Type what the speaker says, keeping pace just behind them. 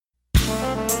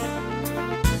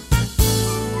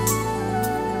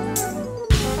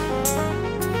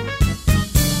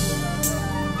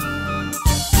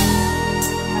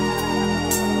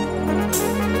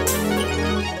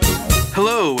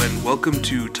welcome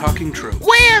to Talking Tropes.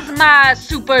 Where's my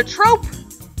super trope?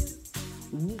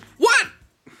 What?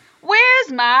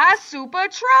 Where's my super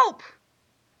trope?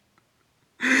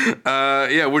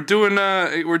 Yeah, we're doing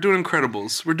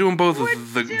Incredibles. We're doing both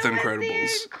of the Incredibles.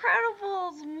 The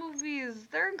Incredibles movies.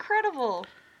 They're incredible.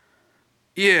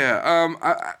 Yeah,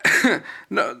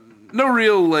 no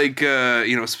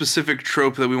real, specific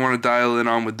trope that we want to dial in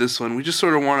on with this one. We just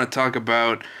sort of want to talk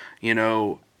about,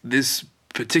 this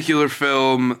particular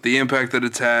film, the impact that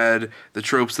it's had, the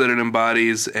tropes that it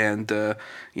embodies, and,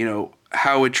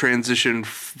 how it transitioned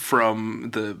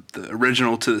from the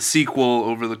original to the sequel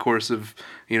over the course of,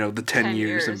 the 10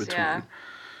 years in between.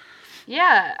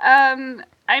 Yeah.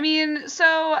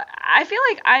 So I feel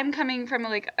like I'm coming from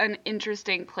an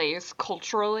interesting place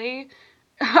culturally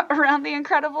around The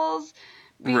Incredibles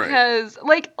because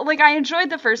I enjoyed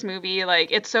the first movie.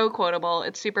 It's so quotable,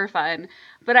 it's super fun,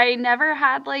 but I never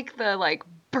had the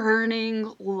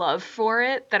burning love for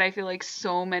it that I feel like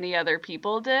so many other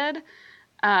people did.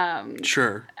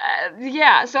 Sure.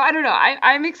 So I don't know.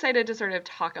 I'm excited to sort of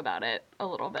talk about it a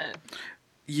little bit.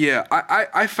 Yeah,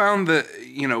 I found that,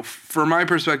 for my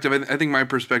perspective, I think my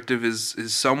perspective is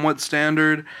somewhat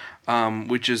standard,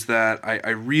 which is that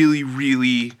I really,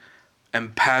 really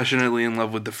am passionately in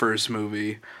love with the first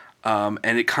movie, and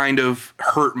it kind of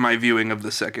hurt my viewing of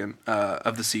the second,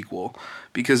 of the sequel,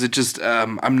 because it just,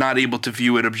 I'm not able to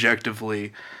view it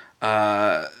objectively,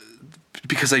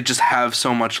 because I just have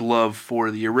so much love for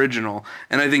the original.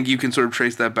 And I think you can sort of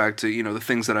trace that back to, the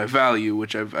things that I value,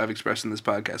 which I've expressed in this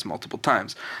podcast multiple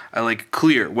times. I like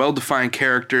clear, well-defined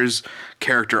characters,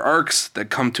 character arcs that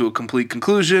come to a complete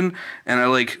conclusion, and I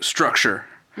like structure.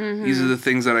 Mm-hmm. These are the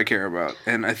things that I care about.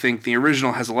 And I think the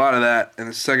original has a lot of that, and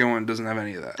the second one doesn't have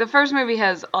any of that. The first movie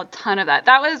has a ton of that.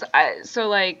 That was,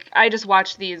 I just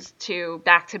watched these two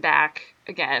back-to-back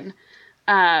again.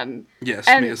 Yes,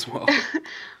 me as well.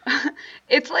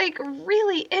 It's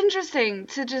really interesting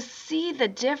to just see the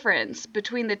difference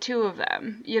between the two of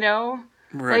them,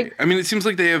 Right. It seems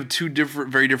like they have two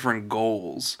very different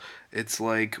goals. It's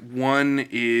one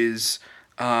is,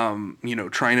 trying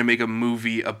to make a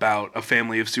movie about a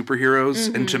family of superheroes,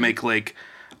 mm-hmm. and to make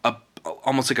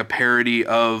almost like a parody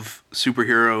of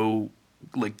superhero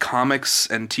comics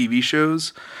and TV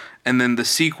shows. And then the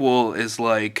sequel is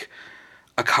a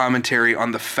commentary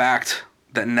on the fact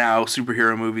that now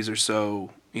superhero movies are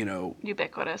so,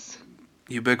 ubiquitous.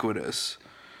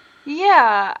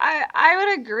 Yeah, I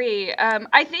would agree.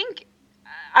 I think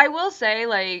I will say,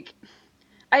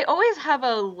 I always have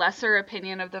a lesser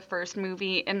opinion of the first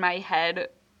movie in my head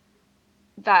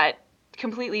that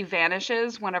completely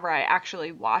vanishes whenever I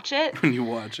actually watch it. When you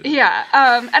watch it. Yeah.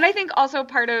 And I think also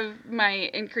part of my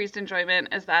increased enjoyment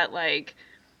is that,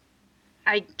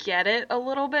 I get it a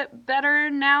little bit better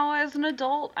now as an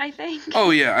adult, I think. Oh,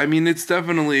 yeah. It's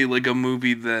definitely a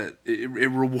movie that it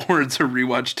rewards a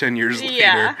rewatch 10 years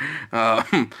later.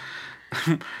 Yeah.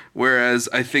 Whereas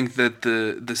I think that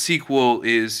the sequel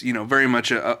is, very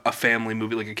much a family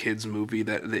movie, a kid's movie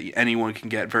that anyone can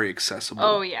get, very accessible.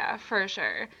 Oh, yeah, for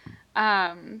sure.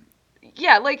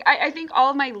 I think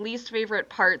all of my least favorite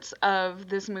parts of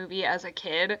this movie as a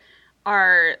kid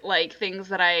are, things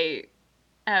that I...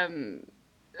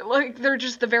 they're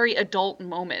just the very adult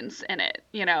moments in it,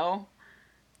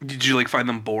 Did you, find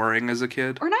them boring as a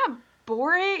kid? Or not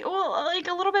boring, well,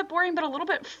 a little bit boring, but a little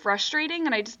bit frustrating,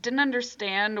 and I just didn't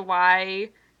understand why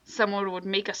someone would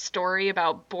make a story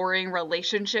about boring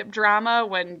relationship drama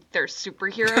when there's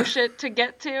superhero shit to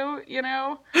get to,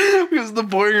 Because the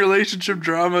boring relationship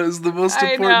drama is the most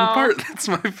important part. That's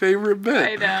my favorite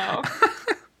bit. I know.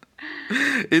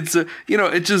 It's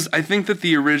I think that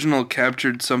the original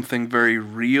captured something very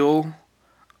real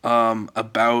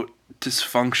about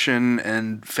dysfunction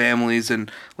and families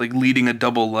and leading a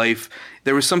double life.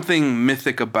 There was something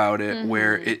mythic about it, mm-hmm.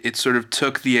 where it sort of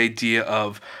took the idea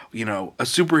of, a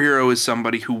superhero is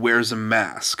somebody who wears a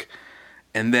mask.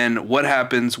 And then what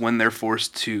happens when they're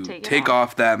forced to take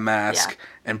off that mask, yeah.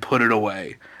 and put it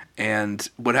away? And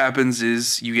what happens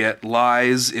is you get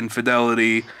lies,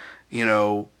 infidelity,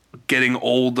 getting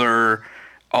older,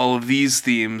 all of these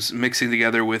themes mixing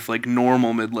together with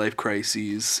normal midlife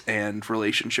crises and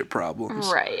relationship problems.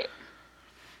 Right.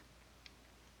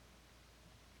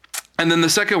 And then the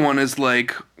second one is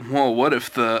what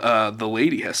if the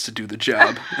lady has to do the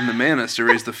job and the man has to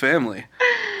raise the family?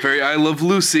 Very I Love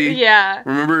Lucy. Yeah.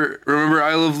 Remember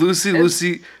I Love Lucy?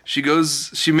 Lucy, she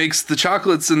makes the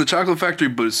chocolates in the chocolate factory,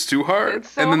 but it's too hard.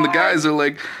 It's so and then hard. The guys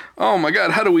are oh my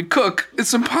God, how do we cook?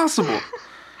 It's impossible.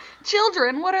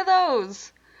 Children, what are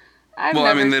those? They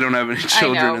don't have any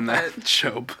children in that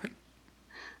show, but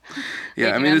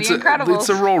yeah, it's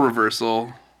a role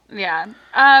reversal. Yeah.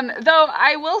 Though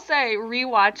I will say,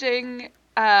 rewatching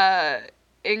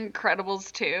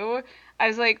Incredibles 2, I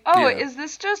was like, oh, Yeah. is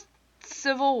this just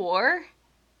Civil War?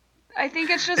 I think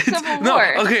it's just It's Civil no,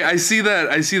 War. okay, I see that.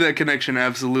 I see that connection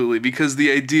absolutely because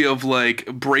the idea of like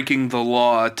breaking the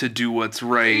law to do what's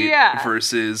right Yeah.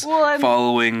 versus Well, and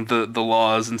following the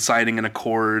laws and signing an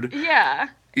accord. yeah.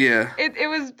 Yeah. It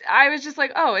was, I was just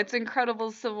like, oh, it's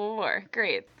Incredibles Civil War.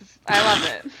 Great. I love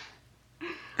it.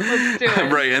 Let's do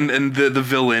it. Right, and the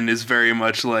villain is very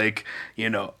much like,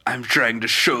 I'm trying to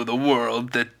show the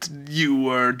world that you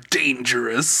are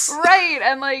dangerous. Right,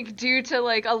 and like due to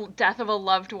like a death of a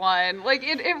loved one, like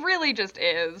it really just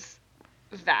is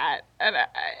that, and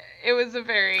it was a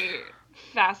very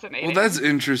fascinating. Well, that's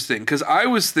interesting because I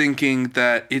was thinking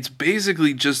that it's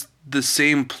basically just the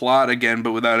same plot again,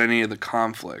 but without any of the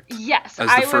conflict. Yes, as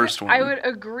the first one. I would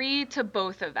agree to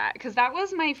both of that because that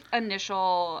was my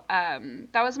initial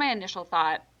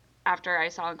thought after I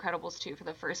saw Incredibles 2 for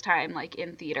the first time, like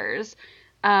in theaters.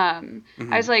 I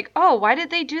was like, oh, why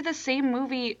did they do the same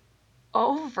movie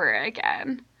over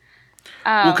again?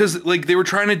 Well, because like they were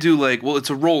trying to do like, well,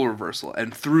 it's a role reversal,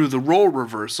 and through the role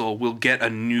reversal, we'll get a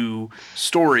new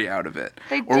story out of it,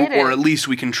 They or didn't. or at least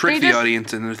we can trick They the just-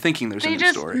 audience into thinking there's a They new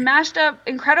just story. mashed up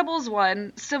Incredibles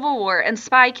 1, Civil War, and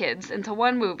Spy Kids into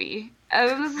one movie.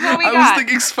 This is what we I got. was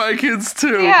thinking Spy Kids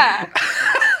too. Yeah.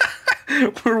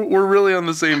 we're really on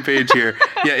the same page here.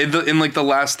 Yeah, in like the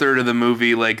last third of the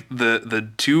movie, like the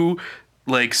two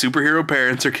like superhero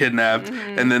parents are kidnapped,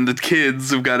 and then the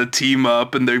kids have got to team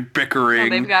up and they're bickering. Oh,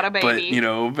 they've got a but baby.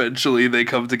 eventually they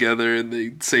come together and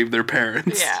they save their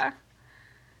parents. Yeah.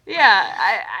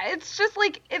 Yeah, it's just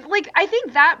like I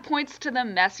think that points to the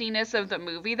messiness of the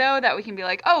movie though, that we can be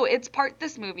like, oh, it's part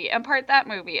this movie and part that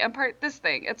movie and part this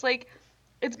thing. It's like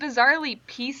it's bizarrely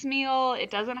piecemeal. It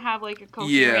doesn't have like a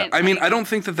coherent. Yeah, I mean, I don't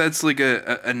think that that's like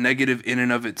a negative in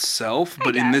and of itself,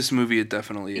 but in guess. this movie it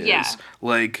definitely is. Yeah.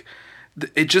 Like,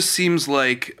 it just seems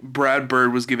like Brad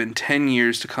Bird was given 10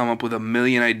 years to come up with a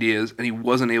million ideas, and he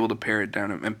wasn't able to pare it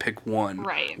down and pick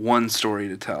one story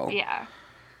to tell. Yeah.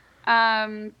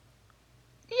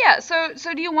 Yeah,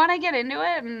 so do you want to get into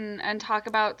it and talk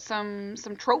about some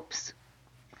tropes?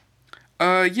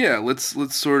 Yeah, let's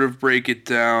sort of break it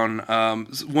down.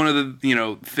 One of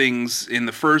the things in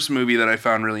the first movie that I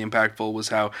found really impactful was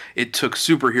how it took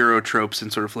superhero tropes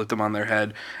and sort of flipped them on their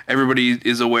head. Everybody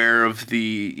is aware of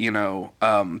the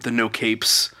the no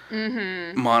capes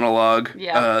monologue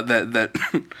Yeah. that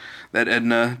that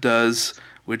Edna does,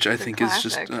 which I think is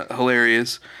just classic.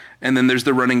 hilarious. And then there's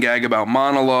the running gag about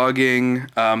monologuing.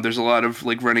 There's a lot of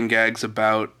like running gags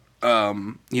about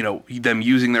them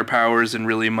using their powers in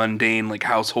really mundane like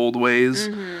household ways.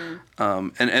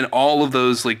 And all of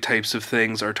those like types of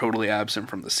things are totally absent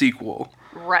from the sequel.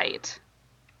 Right.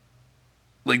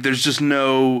 Like there's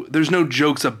no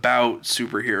jokes about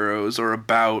superheroes or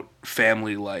about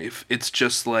family life. It's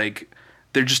just like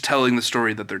they're just telling the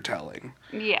story that they're telling.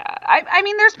 Yeah. I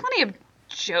mean, there's plenty of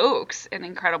jokes in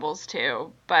Incredibles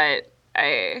too, but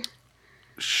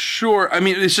Sure. I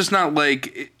mean, it's just not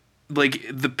like the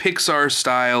Pixar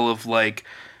style of like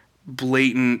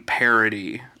blatant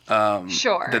parody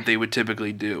Sure. that they would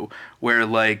typically do, where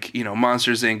like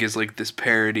Monsters Inc. is like this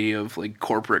parody of like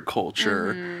corporate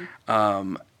culture,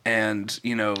 and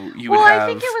you would have. I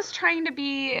think it was trying to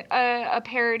be a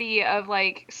parody of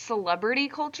like celebrity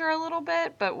culture a little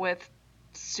bit, but with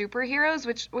superheroes,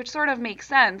 which sort of makes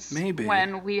sense. Maybe.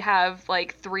 When we have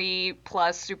like 3+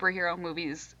 superhero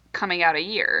movies coming out a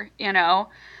year,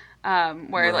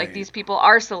 where like Right. these people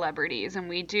are celebrities, and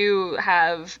we do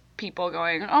have people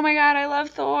going, oh my god, I love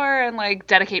Thor, and like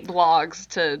dedicate blogs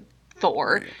to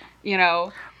Thor,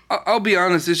 I'll be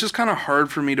honest, it's just kind of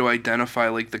hard for me to identify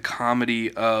like the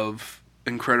comedy of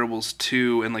Incredibles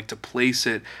 2 and like to place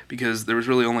it because there was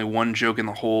really only one joke in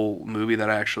the whole movie that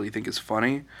I actually think is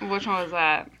funny. Which one was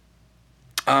that?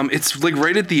 It's like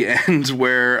right at the end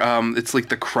where it's like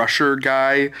the crusher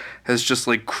guy has just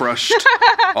like crushed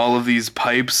all of these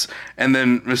pipes, and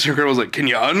then Mr. Incredible's like, "Can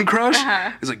you uncrush?"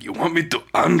 He's like, "You want me to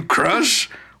uncrush?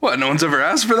 What? No one's ever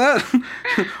asked for that.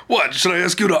 What? Should I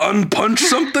ask you to unpunch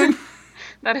something?"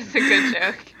 That is a good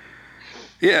joke.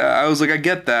 Yeah, I was like, I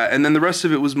get that, and then the rest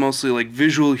of it was mostly like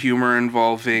visual humor The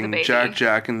involving baby.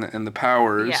 Jack and the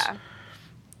powers. Yeah.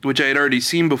 Which I had already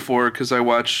seen before because I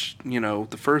watched,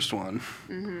 the first one.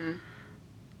 Mm-hmm.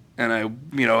 And I,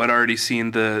 had already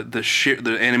seen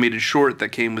the animated short that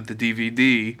came with the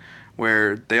DVD,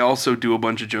 where they also do a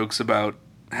bunch of jokes about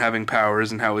having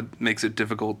powers and how it makes it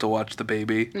difficult to watch the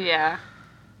baby. Yeah.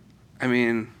 I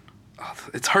mean,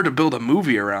 it's hard to build a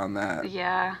movie around that.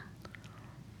 Yeah.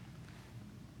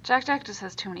 Jack just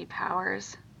has too many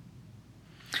powers.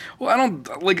 Well, I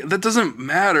don't like that. Doesn't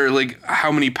matter like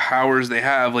how many powers they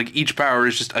have. Like each power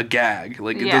is just a gag.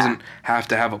 Like it doesn't have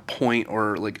to have a point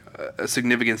or like a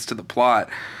significance to the plot.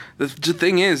 The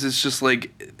thing is, it's just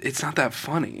like it's not that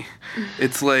funny.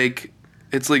 It's like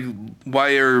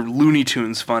why are Looney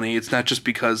Tunes funny? It's not just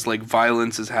because like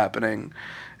violence is happening.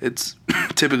 It's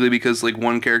typically because like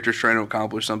one character's trying to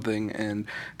accomplish something and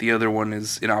the other one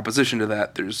is in opposition to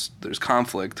that. There's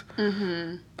conflict.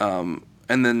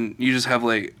 And then you just have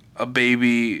like a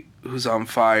baby who's on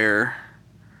fire.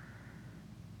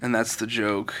 And that's the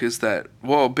joke, is that,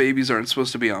 well, babies aren't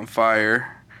supposed to be on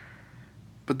fire.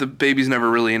 But the baby's never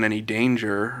really in any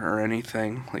danger or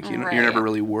anything. Like you're never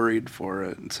really worried for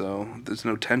it. So there's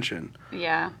no tension.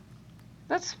 Yeah.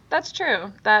 That's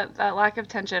true. That lack of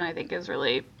tension, I think, is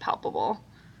really palpable.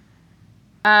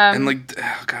 And like,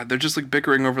 oh God, they're just like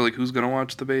bickering over like who's gonna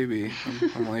watch the baby.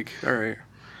 I'm like, all right,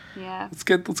 yeah. Let's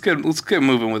get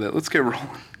moving with it. Let's get rolling.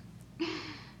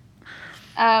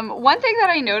 One thing that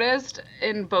I noticed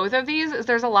in both of these is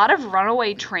there's a lot of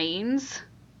runaway trains.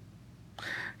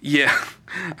 Yeah,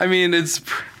 I mean it's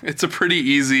a pretty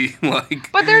easy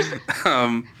like. But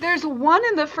there's one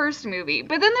in the first movie,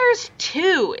 but then there's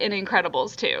two in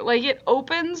Incredibles 2. Like it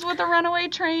opens with a runaway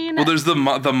train. Well, there's the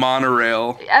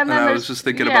monorail, and I was just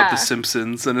thinking about The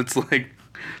Simpsons, and it's like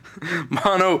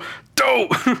mono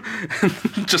dope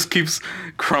just keeps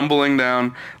crumbling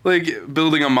down. Like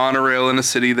building a monorail in a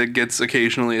city that gets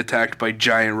occasionally attacked by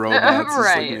giant robots is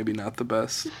like maybe not the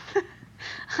best.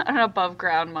 An above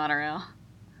ground monorail.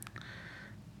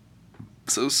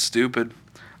 So stupid.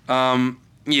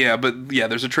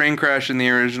 There's a train crash in the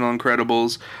original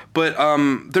Incredibles, but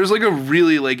there's like a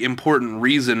really like important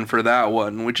reason for that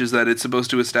one, which is that it's supposed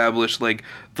to establish like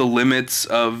the limits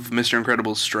of Mr.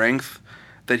 Incredible's strength,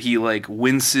 that he like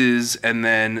winces and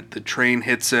then the train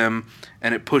hits him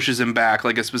and it pushes him back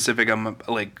like a specific amount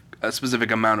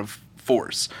of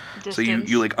force. Distance. So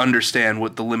you like understand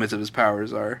what the limits of his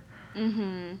powers are.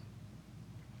 Mm-hmm.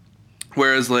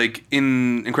 Whereas, like,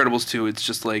 in Incredibles 2, it's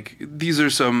just, like, these are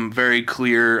some very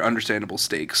clear, understandable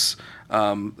stakes.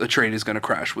 A train is going to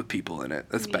crash with people in it.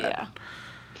 That's bad.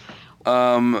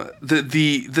 Yeah.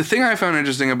 The thing I found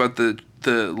interesting about the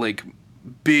like,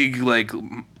 big, like,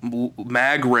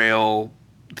 mag rail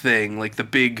thing, like, the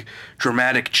big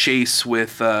dramatic chase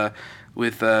with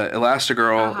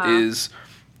Elastigirl is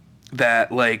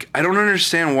that, like, I don't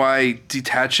understand why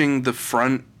detaching the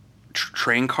front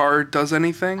train car does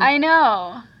anything. I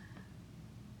know.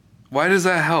 Why does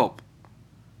that help?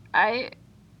 I'm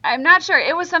not sure.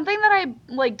 It was something that I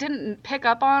like didn't pick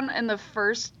up on in the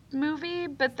first movie,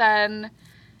 but then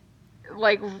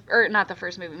or not the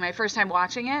first movie, my first time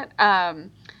watching it.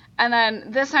 And then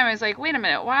this time I was like, wait a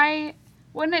minute, why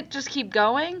wouldn't it just keep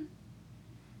going?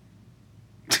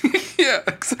 Yeah,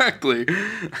 exactly.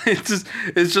 It's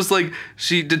just like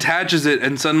she detaches it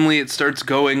and suddenly it starts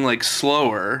going like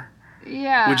slower.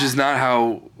 Yeah. Which is not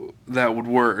how that would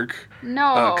work.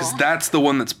 No. Because that's the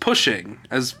one that's pushing,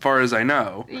 as far as I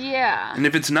know. Yeah. And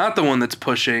if it's not the one that's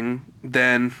pushing,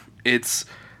 then it's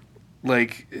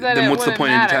like, then what's the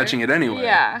point in detaching it anyway?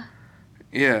 Yeah.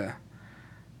 Yeah.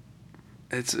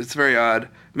 It's very odd.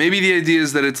 Maybe the idea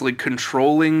is that it's like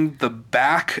controlling the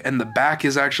back, and the back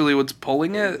is actually what's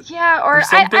pulling it. Yeah, or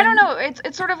I don't know.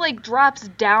 It sort of like drops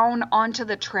down onto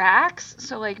the tracks,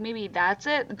 so like maybe that's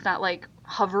it. It's not like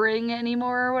hovering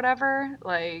anymore or whatever.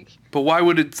 Like. But why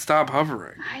would it stop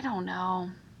hovering? I don't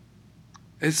know.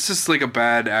 It's just like a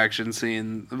bad action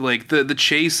scene. Like the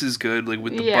chase is good, like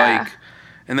with the bike,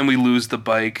 and then we lose the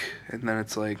bike, and then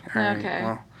it's like, all right,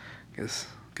 well, guess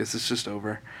it's just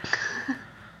over.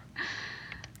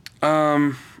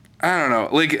 I don't know.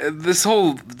 Like this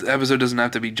whole episode doesn't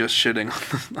have to be just shitting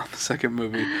on the second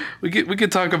movie. We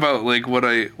could talk about like what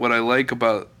I like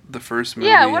about the first movie.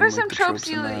 Yeah, what are some tropes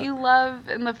you love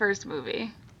in the first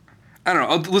movie? I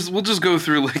don't know. We'll just go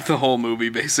through like the whole movie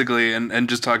basically, and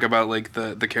just talk about like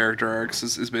the character arcs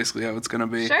is basically how it's gonna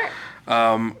be. Sure.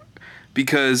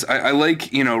 Because I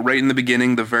like, you know, right in the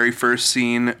beginning, the very first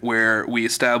scene where we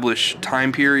establish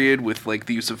time period with like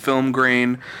the use of film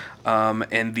grain.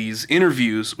 And these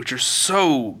interviews, which are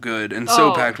so good and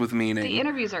so packed with meaning. The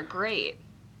interviews are great.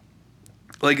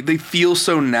 Like, they feel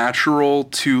so natural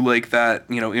to, like, that,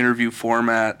 you know, interview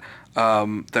format,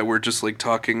 that we're just, like,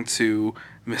 talking to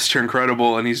Mr.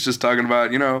 Incredible, and he's just talking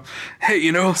about, you know, hey,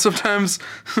 you know, sometimes,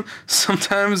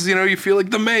 you know, you feel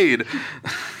like the maid.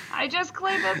 I just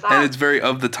cleaned this up. And it's very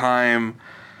of the time.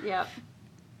 Yep.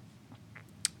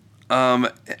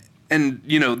 And,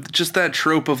 you know, just that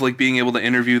trope of, like, being able to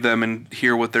interview them and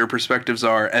hear what their perspectives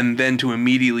are, and then to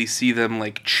immediately see them,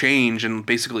 like, change and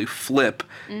basically flip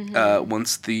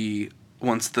once the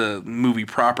the movie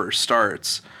proper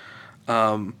starts.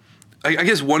 I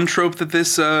guess one trope that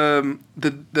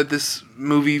this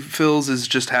movie fills is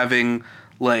just having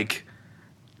like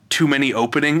too many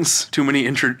openings, too many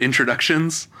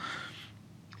introductions.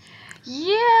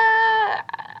 Yeah,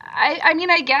 I mean,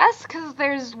 I guess, because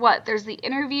there's the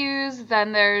interviews,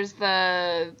 then there's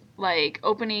the, like,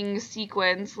 opening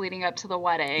sequence leading up to the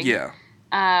wedding. Yeah.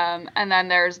 And then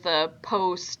there's the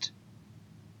post,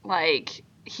 like,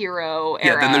 hero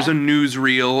era. Yeah, then there's a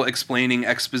newsreel explaining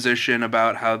exposition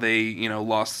about how they,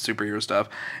 lost the superhero stuff.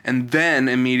 And then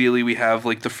immediately we have,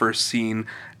 like, the first scene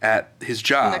at his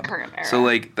job. In the current era. So,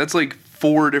 like, that's, like,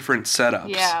 4 different setups.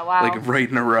 Yeah, wow. Like, right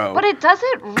in a row. But it does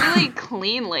it really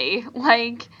cleanly.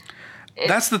 Like...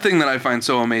 That's the thing that I find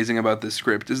so amazing about this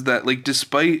script, is that, like,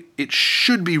 despite it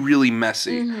should be really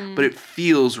messy, but it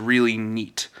feels really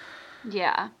neat.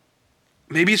 Yeah.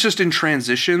 Maybe it's just in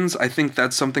transitions. I think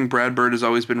that's something Brad Bird has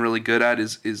always been really good at,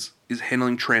 is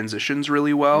handling transitions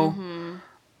really well.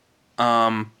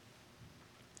 So,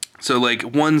 like,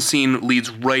 one scene leads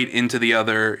right into the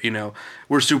other,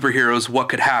 we're superheroes, what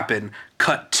could happen?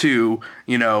 Cut to,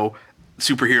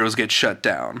 superheroes get shut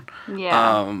down.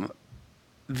 Yeah.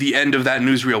 The end of that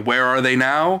newsreel, where are they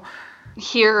now?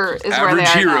 Here is where they are Average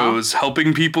heroes,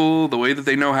 helping people the way that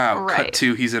they know how. Right. Cut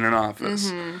to, he's in an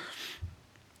office.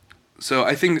 So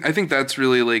I think that's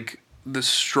really, like, the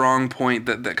strong point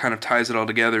that kind of ties it all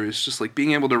together, is just, like,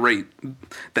 being able to write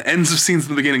the ends of scenes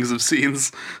and the beginnings of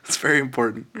scenes. It's very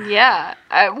important. Yeah.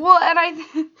 Well, and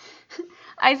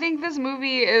I think this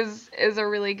movie is a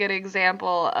really good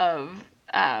example of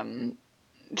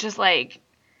just, like,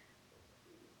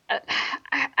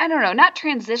 I don't know, not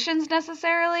transitions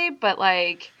necessarily, but,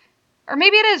 like, or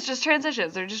maybe it is just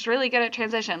transitions. They're just really good at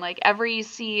transition. Like, every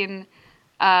scene,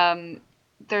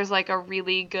 there's, like, a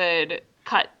really good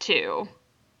cut to,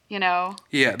 Yeah,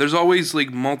 there's always,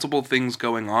 like, multiple things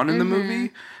going on in the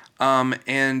movie.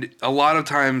 And a lot of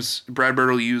times Brad Bird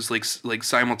will use, like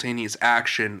simultaneous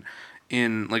action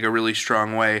in, like, a really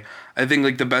strong way. I think,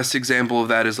 like, the best example of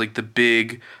that is, like, the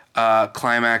big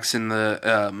climax in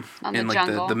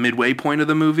the midway point of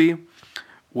the movie,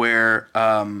 where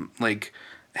like,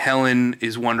 Helen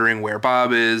is wondering where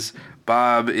Bob is.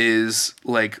 Bob is,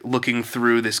 like, looking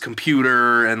through this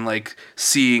computer and, like,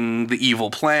 seeing the evil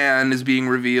plan is being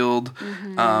revealed.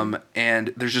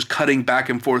 And there's just cutting back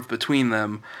and forth between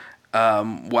them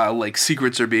while, like,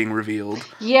 secrets are being revealed.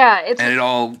 Yeah, and it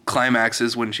all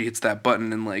climaxes when she hits that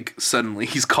button and, like, suddenly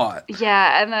he's caught.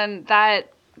 Yeah, and then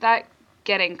that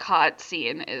getting caught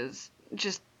scene is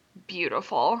just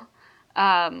beautiful.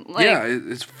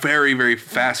 It's very, very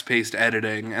fast-paced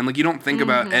editing, and, like, you don't think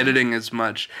about editing as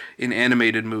much in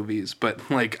animated movies,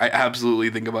 but, like, I absolutely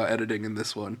think about editing in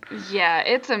this one. Yeah,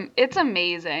 it's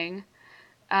amazing.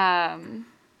 You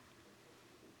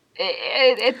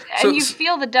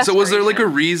feel the desperation. So was there, like, a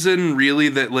reason really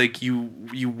that, like, you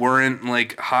weren't,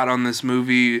 like, hot on this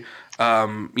movie,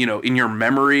 in your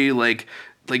memory, like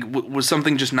was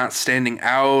something just not standing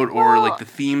out, or like the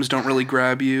themes don't really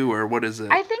grab you, or what is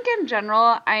it? I think in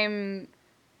general I'm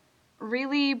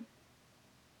really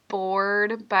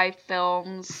bored by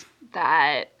films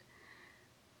that,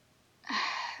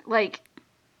 like,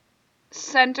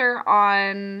 center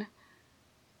on,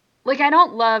 like, I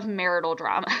don't love marital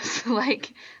dramas.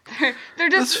 Like, they're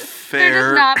just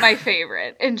not my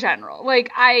favorite in general.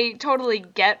 Like, I totally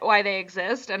get why they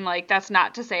exist, and, like, that's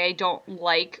not to say I don't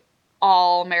like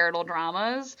all marital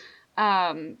dramas,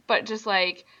 but just,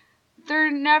 like,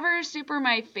 they're never super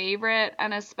my favorite,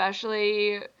 and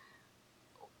especially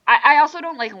I also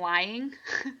don't like lying.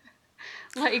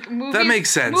 Like, movies, that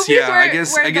makes sense. Yeah, I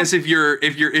guess if your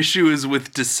issue is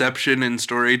with deception and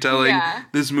storytelling,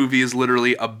 this movie is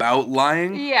literally about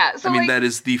lying. Yeah, so, I mean, like, that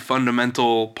is the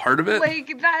fundamental part of it.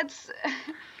 Like, that's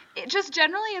just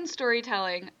generally in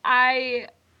storytelling. I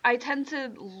tend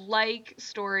to like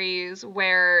stories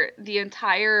where the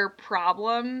entire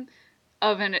problem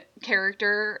of a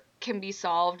character can be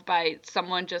solved by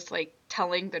someone just, like,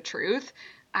 telling the truth.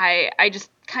 I just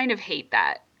kind of hate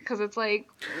that, because it's like,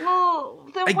 well,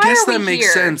 then why are we here? I guess that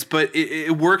makes sense, but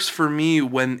it works for me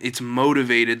when it's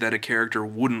motivated that a character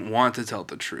wouldn't want to tell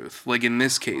the truth. Like, in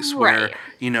this case, where,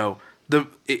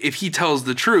 if he tells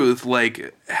the truth,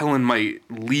 like, Helen might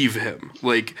leave him.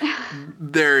 Like,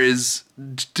 there is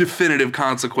definitive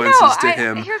consequences to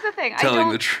him here's the thing. telling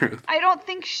the truth. I don't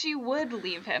think she would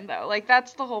leave him, though. Like,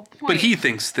 that's the whole point. But he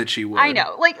thinks that she would. I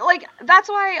know. Like that's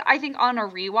why I think on a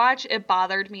rewatch it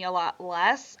bothered me a lot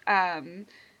less. Right.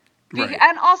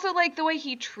 And also, like, the way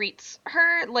he treats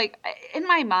her, like, in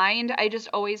my mind, I just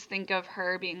always think of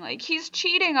her being like, he's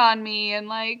cheating on me, and,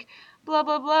 like, blah,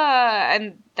 blah, blah.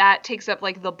 And that takes up,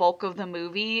 like, the bulk of the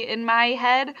movie in my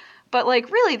head. But,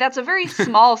 like, really, that's a very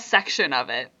small section of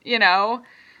it, you know?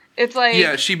 It's like...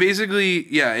 Yeah, she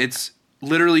basically... Yeah, it's...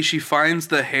 Literally, she finds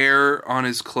the hair on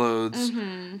his clothes.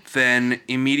 Mm-hmm. Then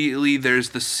immediately there's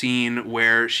the scene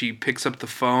where she picks up the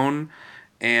phone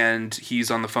and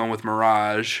he's on the phone with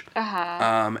Mirage.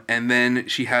 Uh-huh. And then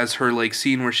she has her, like,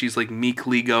 scene where she's, like,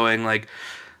 meekly going, like,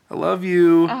 I love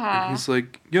you. Uh-huh. And he's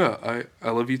like, yeah, I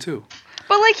love you too.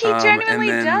 But, like, he genuinely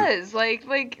does. Like,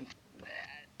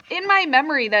 in my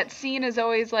memory, that scene is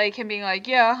always, like, him being like,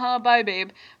 yeah, bye, babe.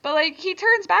 But, like, he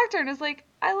turns back to her and is like,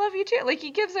 I love you too. Like, he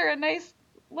gives her a nice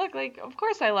look, like, of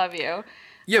course I love you.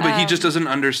 Yeah, but he just doesn't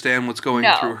understand what's going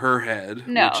through her head,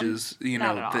 which is, you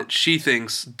know, that she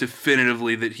thinks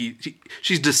definitively that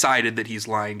she's decided that he's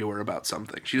lying to her about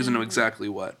something. She doesn't know exactly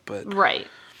what, but... Right.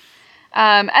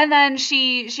 And then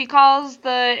she calls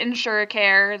the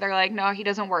InsureCare. They're like, no, he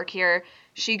doesn't work here.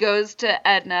 She goes to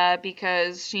Edna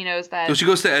because she knows that... So she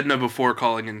goes to Edna before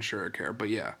calling InsureCare, but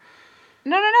yeah.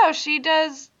 No. She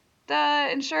does the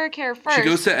InsureCare first. She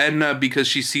goes to Edna because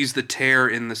she sees the tear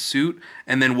in the suit,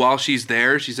 and then while she's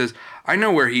there, she says, I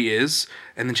know where he is.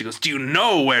 And then she goes, do you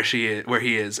know where he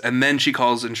is? And then she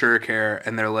calls InsureCare,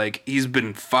 and they're like, he's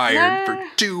been fired for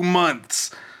 2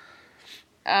 months.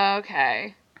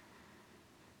 Okay.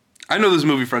 I know this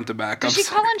movie front to back. Does she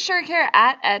call InsureCare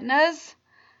at Edna's?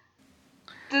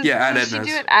 At Edna's. Does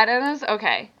she do it at Edna's?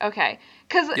 Okay.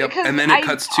 Yep. And then it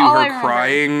cuts to her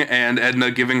crying and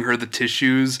Edna giving her the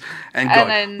tissues and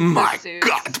going, my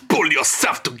God, pull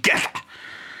yourself together.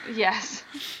 Yes.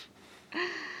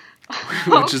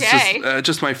 Which is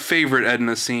just my favorite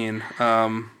Edna scene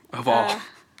of all.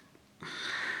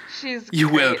 She's you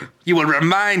great. You will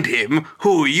remind him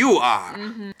who you are.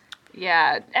 Mm-hmm.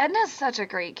 Yeah, Edna's such a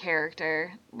great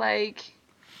character. Like,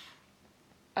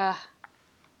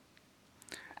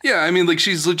 Yeah, I mean, like,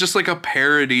 she's just, like, a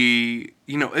parody,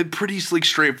 you know, a pretty, like,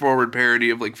 straightforward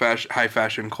parody of, like, high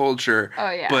fashion culture.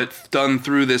 Oh, yeah. But done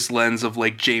through this lens of,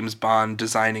 like, James Bond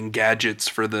designing gadgets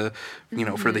for the, you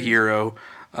know, for the hero.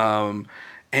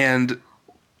 And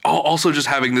also just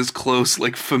having this close,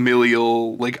 like,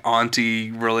 familial, like,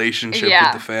 auntie relationship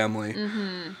with the family.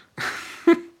 Mm-hmm.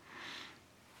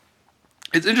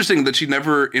 It's interesting that she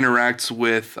never interacts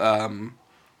with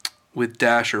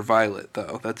Dash or Violet,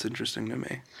 though. That's interesting to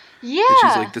me. Yeah. That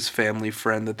she's like this family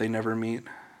friend that they never meet.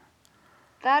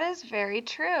 That is very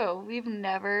true. We've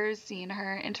never seen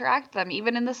her interact with them,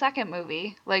 even in the second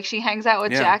movie. Like, she hangs out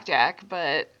with Jack,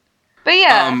 but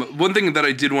yeah. One thing that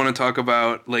I did want to talk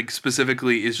about, like,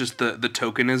 specifically is just the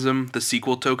tokenism, the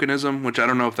sequel tokenism, which I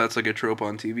don't know if that's, like, a trope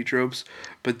on TV tropes,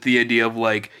 but the idea of,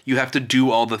 like, you have to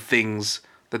do all the things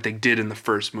that they did in the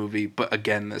first movie, but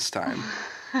again this time.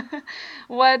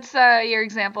 What's your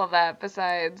example of that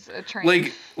besides a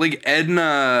train? Like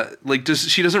Edna, like,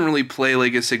 she doesn't really play,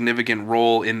 like, a significant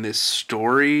role in this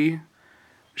story.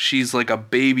 She's like a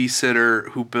babysitter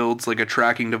who builds, like, a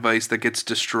tracking device that gets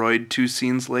destroyed 2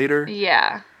 scenes later.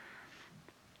 Yeah.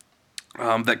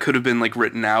 That could have been, like,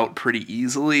 written out pretty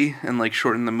easily and, like,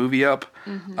 shorten the movie up.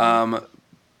 Mm-hmm.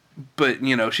 But,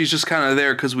 you know, she's just kind of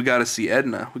there because we got to see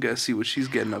Edna. We got to see what she's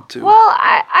getting up to. Well,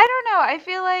 I don't know. I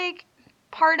feel like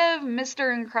part of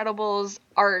Mr. Incredible's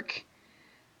arc,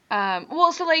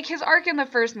 so, like, his arc in the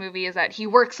first movie is that he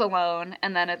works alone,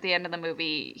 and then at the end of the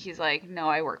movie, he's like, no,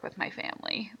 I work with my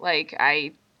family. Like,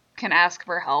 I can ask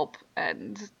for help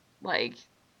and, like,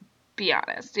 be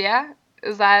honest. Yeah?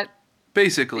 Is that...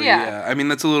 Basically, yeah. I mean,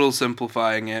 that's a little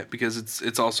simplifying it because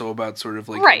it's also about sort of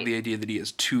like the idea that he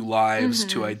has 2 lives,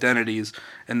 2 identities,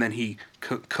 and then he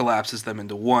collapses them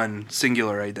into one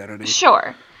singular identity.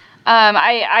 Sure.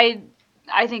 I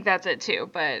think that's it too,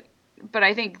 but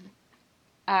I think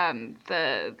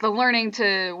the learning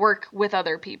to work with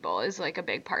other people is like a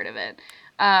big part of it.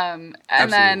 And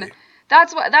Absolutely. then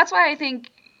that's why I think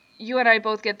you and I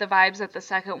both get the vibes that the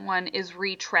second one is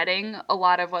retreading a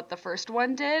lot of what the first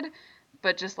one did.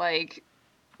 But just, like,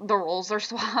 the roles are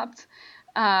swapped,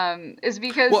 is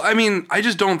because... Well, I mean, I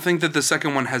just don't think that the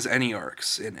second one has any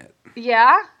arcs in it.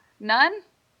 Yeah? None?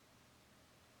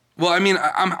 Well, I mean,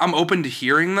 I'm open to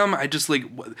hearing them. I just, like,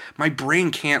 my brain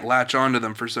can't latch onto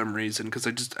them for some reason, because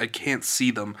I can't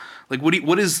see them. Like,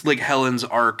 what is, like, Helen's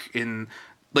arc in...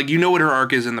 Like, you know what her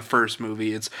arc is in the first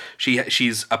movie. It's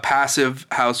she's a passive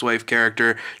housewife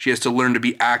character. She has to learn to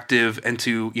be active and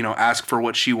to, you know, ask for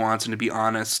what she wants and to be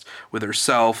honest with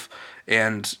herself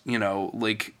and, you know,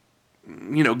 like,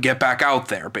 you know, get back out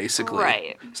there, basically.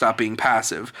 Right. Stop being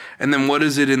passive. And then what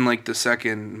is it in, like, the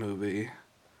second movie?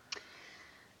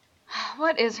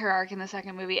 What is her arc in the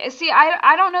second movie? See,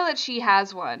 I don't know that she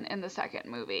has one in the second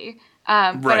movie.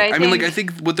 But Right. I mean, like, I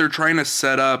think what they're trying to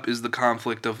set up is the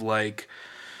conflict of, like,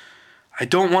 I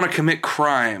don't want to commit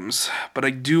crimes, but I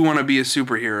do want to be a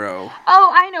superhero.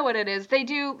 Oh, I know what it is.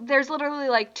 There's literally,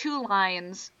 like, 2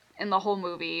 lines in the whole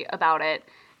movie about it.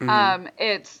 Mm-hmm.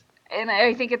 And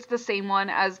I think it's the same one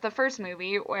as the first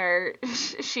movie, where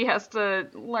she has to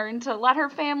learn to let her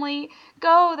family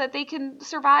go, that they can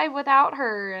survive without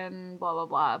her, and blah, blah,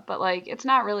 blah. But, like, it's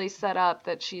not really set up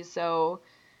that she's so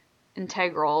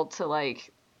integral to,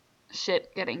 like,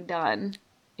 shit getting done,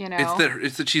 you know?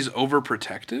 It's that she's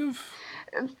overprotective?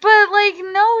 But, like,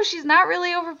 no, she's not really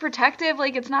overprotective.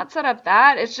 Like, it's not set up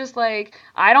that. It's just like,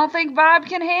 I don't think Bob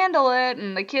can handle it,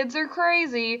 and the kids are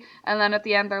crazy. And then at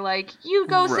the end, they're like, you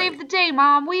go save the day,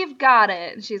 Mom. We've got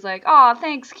it. And she's like, aw,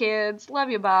 thanks, kids. Love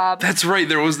you, Bob. That's right.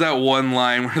 There was that one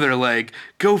line where they're like,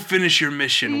 go finish your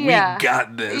mission. Yeah. We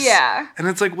got this. Yeah. And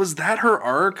it's like, was that her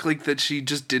arc? Like, that she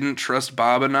just didn't trust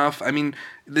Bob enough? I mean,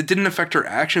 that didn't affect her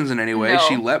actions in any way. No.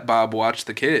 She let Bob watch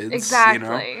the kids. Exactly.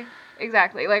 You know?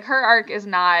 Exactly. Like, her arc is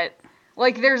not...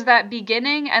 Like, there's that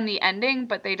beginning and the ending,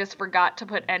 but they just forgot to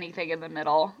put anything in the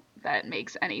middle that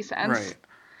makes any sense. Right.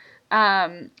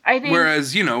 I think...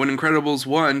 Whereas, you know, in Incredibles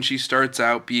 1, she starts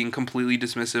out being completely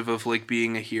dismissive of, like,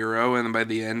 being a hero, and then by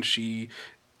the end she,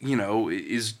 you know,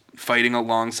 is fighting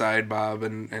alongside Bob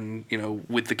and you know,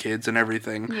 with the kids and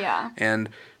everything. Yeah. And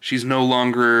she's no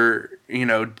longer, you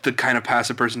know, the kind of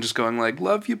passive person just going, like,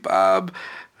 love you, Bob.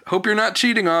 Hope you're not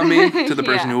cheating on me, to the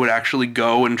person Yeah. who would actually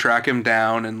go and track him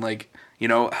down and, like, you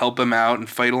know, help him out and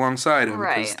fight alongside him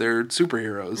because Right. they're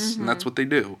superheroes and that's what they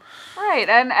do. Right,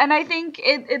 and I think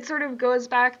it sort of goes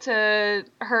back to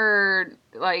her,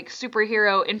 like,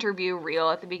 superhero interview reel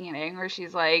at the beginning, where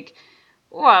she's like,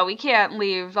 well, we can't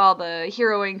leave all the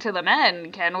heroing to the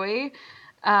men, can we?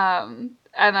 And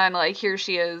then, like, here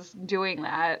she is doing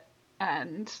that,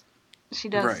 and she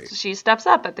does, Right. she steps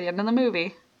up at the end of the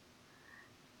movie.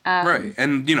 Right.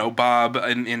 And, you know, Bob,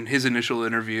 in his initial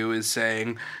interview, is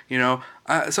saying, you know,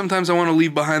 sometimes I want to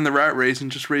leave behind the rat race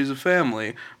and just raise a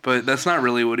family. But that's not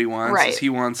really what he wants. Right. Is he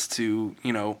wants to,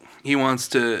 you know, he wants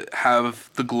to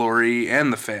have the glory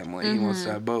and the family. He wants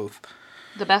to have both.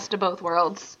 The best of both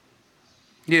worlds.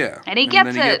 Yeah. And he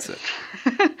gets it.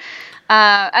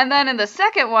 And then in the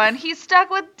second one, he's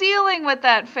stuck with dealing with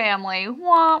that family.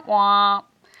 Womp womp.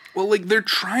 Well, like, they're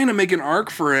trying to make an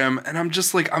arc for him, and I'm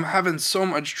just, like, I'm having so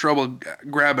much trouble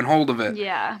grabbing hold of it.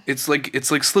 Yeah. It's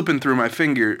like slipping through my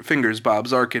fingers,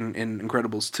 Bob's arc in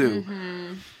Incredibles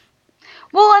 2.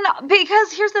 Well, and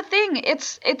because here's the thing,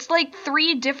 it's like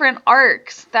 3 different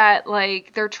arcs that,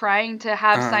 like, they're trying to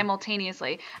have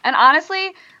simultaneously. And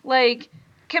honestly, like,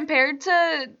 compared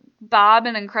to Bob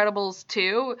and Incredibles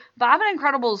 2, Bob and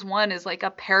Incredibles 1 is like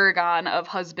a paragon of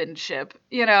husbandship,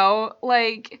 you know?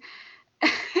 Like,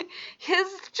 his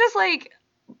just, like,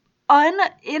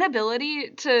 inability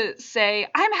to say,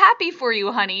 I'm happy for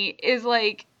you, honey, is,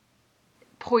 like,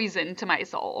 poison to my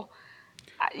soul.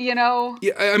 You know?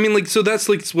 Yeah, I mean, like, so that's,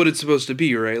 like, what it's supposed to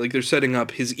be, right? Like, they're setting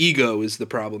up his ego is the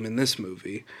problem in this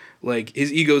movie. Like,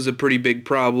 his ego's a pretty big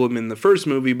problem in the first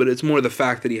movie, but it's more the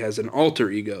fact that he has an alter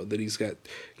ego, that he's got,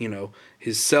 you know,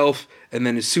 his self and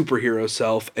then his superhero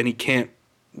self, and he can't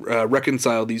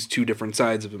reconcile these 2 different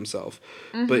sides of himself.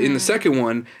 But in the second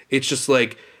one, it's just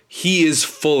like, he is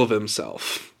full of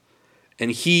himself.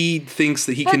 And he thinks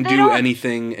that he can do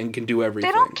anything and can do everything.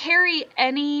 They don't carry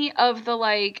any of the,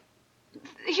 like...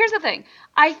 Here's the thing.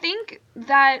 I think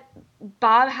that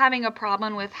Bob having a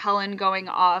problem with Helen going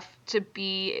off to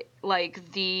be,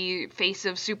 like, the face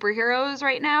of superheroes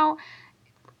right now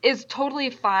is totally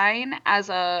fine as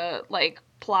a, like,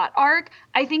 plot arc.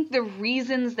 I think the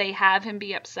reasons they have him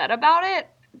be upset about it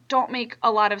don't make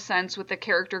a lot of sense with the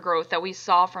character growth that we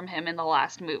saw from him in the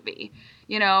last movie.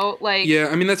 You know, like... Yeah,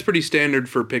 I mean, that's pretty standard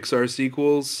for Pixar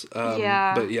sequels.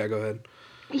 Yeah. But yeah, go ahead.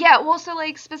 Yeah, well, so,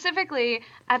 like, specifically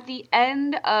at the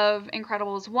end of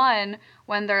Incredibles 1,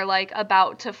 when they're, like,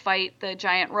 about to fight the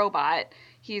giant robot,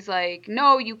 he's like,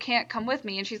 no, you can't come with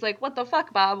me. And she's like, what the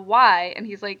fuck, Bob? Why? And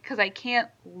he's like, because I can't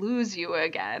lose you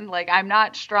again. Like, I'm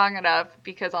not strong enough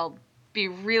because I'll be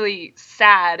really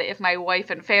sad if my wife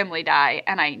and family die,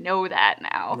 and I know that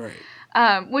now.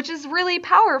 Right. Which is really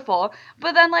powerful.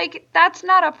 But then, like, that's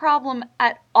not a problem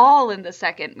at all in the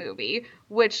second movie,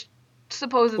 which...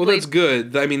 supposedly. Well, that's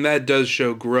good. I mean, that does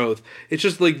show growth. It's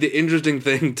just, like, the interesting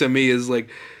thing to me is, like,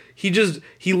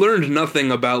 he learned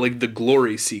nothing about, like, the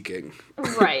glory seeking.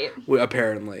 Right.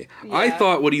 Apparently. Yeah. I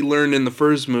thought what he learned in the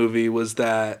first movie was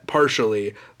that,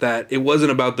 partially, that it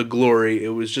wasn't about the glory, it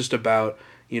was just about,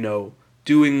 you know,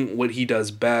 doing what he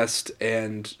does best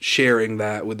and sharing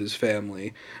that with his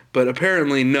family. But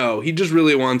apparently, no, he just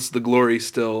really wants the glory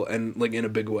still, and like in a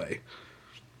big way.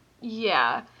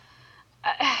 Yeah.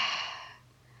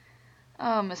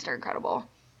 Oh, Mr. Incredible.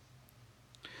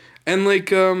 And like,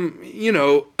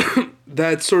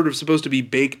 that's sort of supposed to be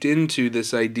baked into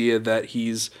this idea that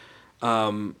he's,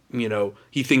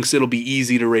 he thinks it'll be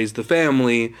easy to raise the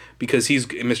family because he's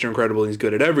Mr. Incredible and he's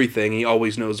good at everything. He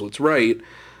always knows what's right.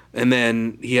 And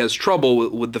then he has trouble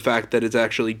with the fact that it's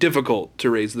actually difficult to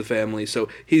raise the family. So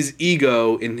his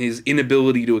ego and his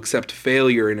inability to accept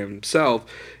failure in himself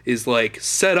is like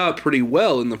set up pretty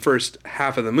well in the first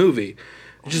half of the movie.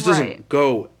 It just doesn't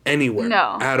go anywhere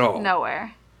at all.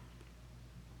 Nowhere.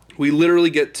 We literally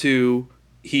get to,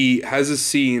 he has a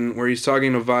scene where he's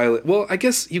talking to Violet. Well, I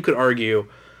guess you could argue,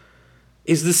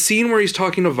 is the scene where he's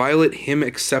talking to Violet him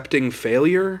accepting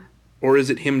failure? Or is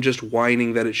it him just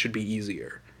whining that it should be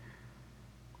easier?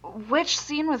 Which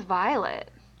scene with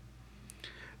Violet?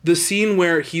 The scene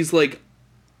where he's like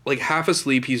half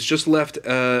asleep. He's just left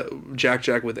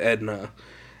Jack with Edna,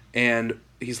 and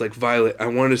he's like, Violet, I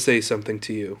wanted to say something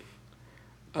to you.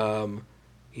 I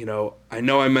know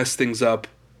I messed things up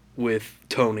with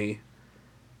Tony,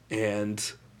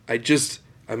 and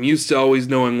I'm used to always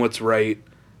knowing what's right,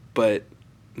 but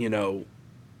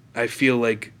I feel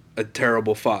like a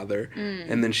terrible father.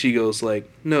 And then she goes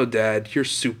like, no, Dad, you're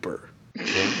super.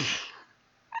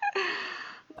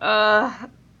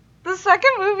 The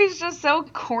second movie's just so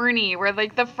corny, where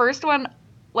like the first one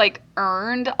like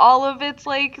earned all of its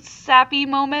like sappy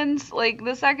moments. Like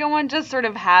the second one just sort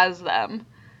of has them.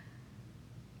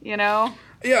 Yeah,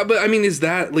 but I mean, is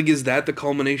that the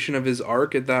culmination of his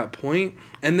arc at that point?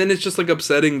 And then it's just like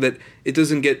upsetting that it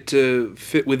doesn't get to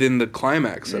fit within the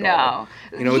climax at all.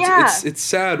 It's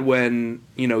sad when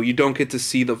you don't get to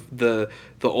see the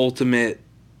ultimate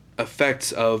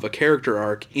effects of a character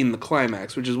arc in the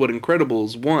climax, which is what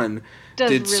Incredibles 1 did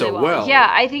really so well. Yeah,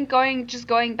 I think going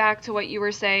back to what you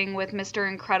were saying with Mr.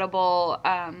 Incredible,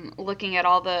 looking at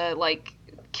all the like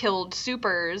killed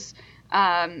supers,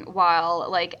 while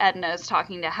like Edna's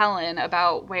talking to Helen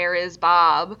about where is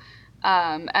Bob,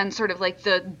 and sort of like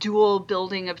the dual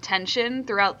building of tension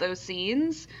throughout those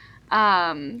scenes.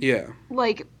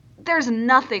 Like there's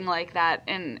nothing like that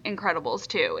in Incredibles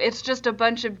 2. It's just a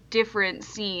bunch of different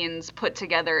scenes put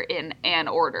together in an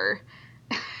order.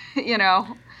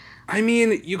 I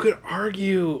mean, you could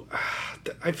argue,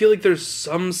 I feel like there's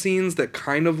some scenes that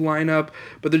kind of line up,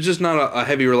 but there's just not a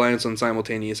heavy reliance on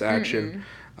simultaneous action.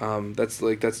 That's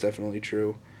definitely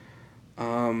true.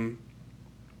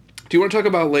 Do you want to talk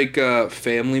about like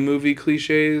family movie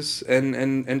cliches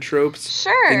and tropes?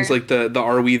 Sure. Things like the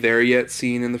 "Are we there yet?"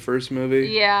 scene in the first movie.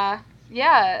 Yeah.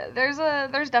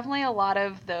 There's definitely a lot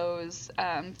of those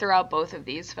throughout both of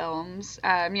these films.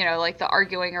 Like the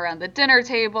arguing around the dinner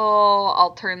table.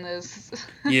 I'll turn this.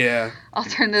 Yeah. I'll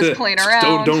turn this plane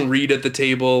around. Don't read at the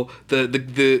table. The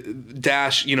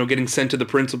dash. Getting sent to the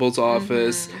principal's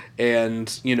office,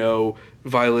 and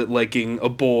Violet liking a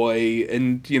boy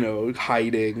and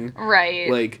hiding. Right.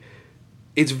 Like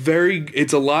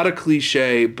it's a lot of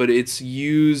cliche, but it's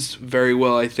used very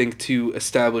well, I think, to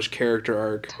establish character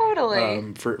arc.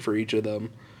 Totally. For each of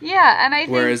them. Yeah, and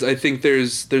I think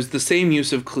there's the same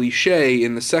use of cliche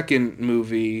in the second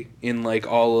movie in like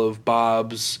all of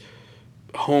Bob's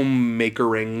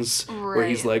homemakerings, where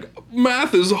he's like,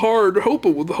 math is hard, help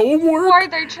it with homework. Why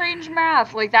they change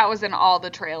math? Like that was in all the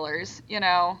trailers,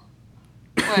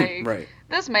 Like, right.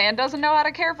 This man doesn't know how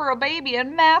to care for a baby,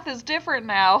 and math is different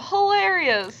now.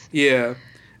 Hilarious. Yeah.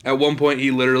 At one point,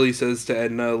 he literally says to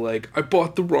Edna, like, I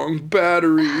bought the wrong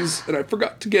batteries, and I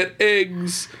forgot to get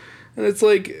eggs. And it's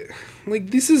like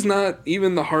this is not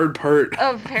even the hard part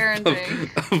of parenting.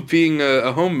 of being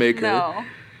a homemaker. No.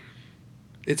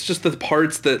 It's just the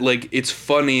parts that, like, it's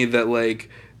funny that, like,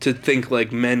 to think,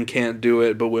 like, men can't do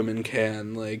it, but women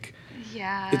can. Like,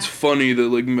 yeah. It's funny that,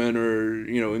 like, men are,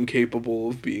 incapable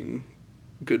of being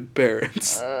good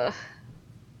parents.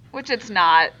 Which it's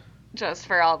not, just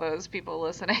for all those people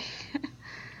listening.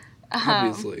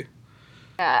 Obviously.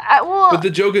 Yeah, but the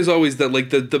joke is always that, like,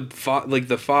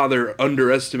 the father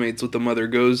underestimates what the mother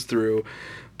goes through.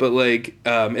 But, like,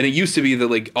 and it used to be that,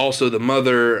 like, also the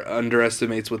mother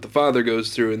underestimates what the father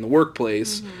goes through in the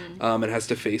workplace, and has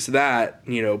to face that,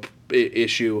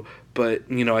 issue. But,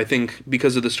 I think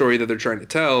because of the story that they're trying to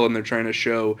tell, and they're trying to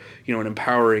show, an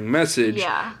empowering message,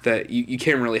 that you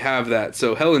can't really have that.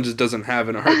 So Helen just doesn't have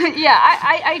an arc. Yeah,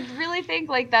 I really think,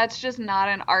 like, that's just not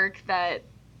an arc that,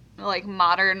 like,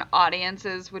 modern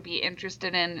audiences would be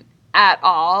interested in at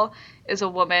all is a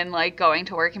woman like going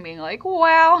to work and being like,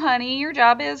 wow, honey, your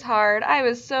job is hard. I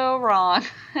was so wrong.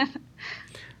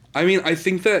 I mean, I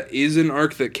think that is an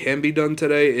arc that can be done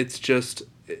today. It's just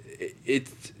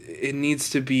it needs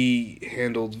to be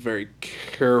handled very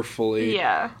carefully.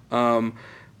 Yeah.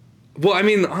 Well, I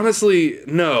mean, honestly,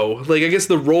 no. Like, I guess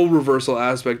the role reversal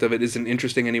aspect of it isn't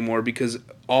interesting anymore because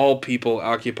all people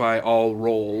occupy all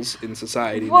roles in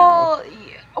society now.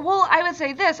 Well, I would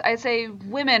say this. I'd say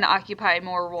women occupy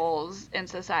more roles in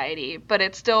society, but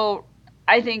it's still,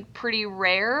 I think, pretty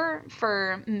rare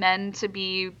for men to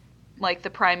be, like, the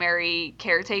primary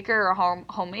caretaker or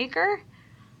homemaker.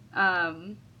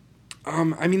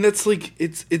 I mean, that's like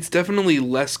it's definitely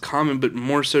less common, but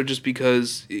more so just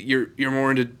because you're more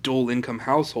into dual income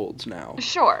households now.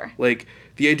 Sure. Like,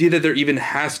 the idea that there even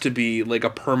has to be like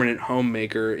a permanent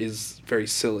homemaker is very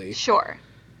silly. Sure.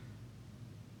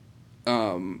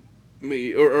 Or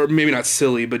maybe not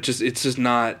silly, but it's just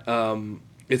not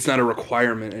it's not a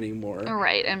requirement anymore.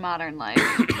 Right, in modern life.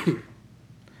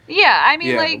 Yeah, I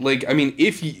mean, I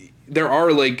mean, there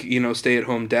are, like, you know,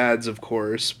 stay-at-home dads, of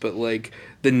course, but, like,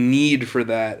 the need for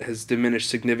that has diminished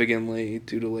significantly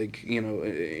due to, like, you know,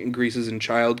 increases in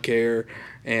childcare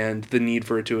and the need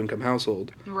for a two-income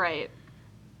household. Right.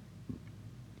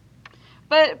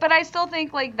 But I still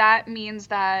think, like, that means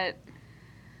that,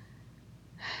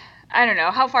 I don't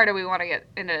know, how far do we want to get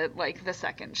into, like, the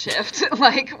second shift?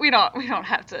 Like, we don't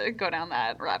have to go down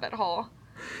that rabbit hole.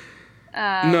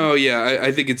 No, yeah,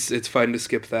 I think it's fine to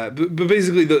skip that. But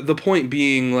basically, the point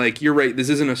being, like, you're right, this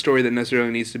isn't a story that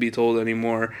necessarily needs to be told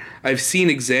anymore. I've seen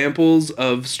examples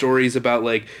of stories about,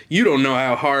 like, you don't know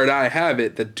how hard I have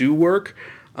it that do work.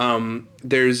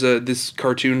 There's this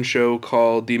cartoon show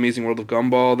called The Amazing World of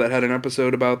Gumball that had an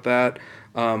episode about that.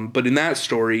 But in that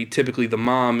story, typically the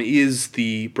mom is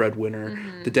the breadwinner.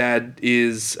 Mm-hmm. The dad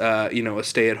is, you know, a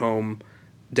stay-at-home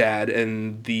dad,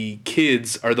 and the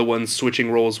kids are the ones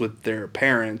switching roles with their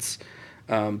parents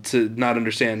to not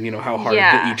understand, you know, how hard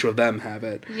that each of them have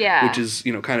it. Yeah. Which is,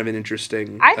 you know, kind of an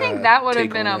interesting I think that would have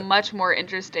been a much more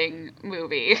interesting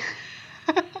movie.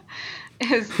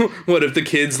 What if the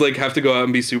kids, like, have to go out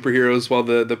and be superheroes while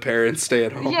the parents stay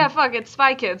at home? Yeah, fuck, it's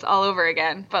Spy Kids all over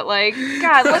again. But, like,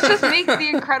 God, let's just make the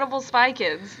Incredible Spy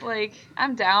Kids. Like,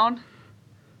 I'm down.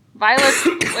 Violet's,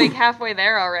 like, halfway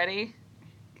there already.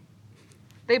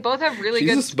 They both have really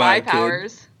good spy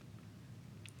powers.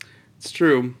 It's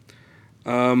true.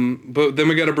 But then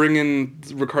we gotta bring in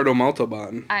Ricardo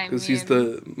Montalban. Because he's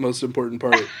the most important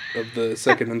part of the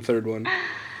second and third one.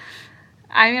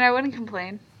 I mean, I wouldn't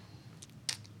complain.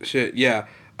 Shit, yeah.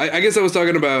 I guess I was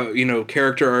talking about, you know,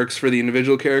 character arcs for the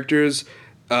individual characters.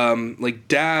 Like,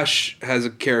 Dash has a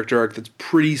character arc that's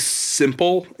pretty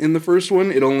simple in the first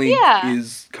one. It only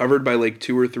is covered by, like,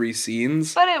 2 or 3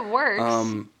 scenes. But it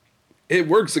works. It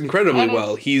works incredibly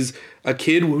well. He's a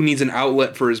kid who needs an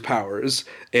outlet for his powers,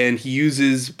 and he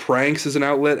uses pranks as an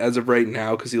outlet as of right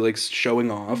now because he likes showing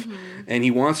off, and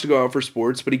he wants to go out for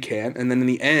sports, but he can't, and then in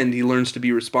the end, he learns to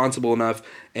be responsible enough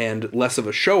and less of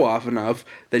a show-off enough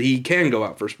that he can go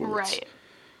out for sports.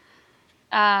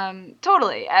 Right.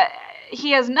 Totally.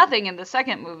 He has nothing in the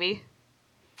second movie.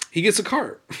 He gets a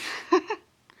cart.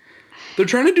 They're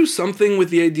trying to do something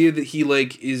with the idea that he,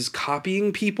 like, is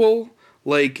copying people,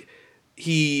 like...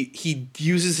 He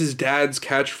uses his dad's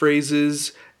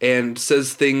catchphrases and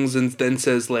says things and then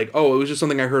says, like, oh, it was just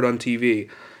something I heard on TV.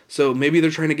 So maybe they're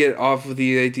trying to get off of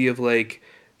the idea of, like,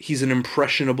 he's an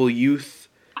impressionable youth.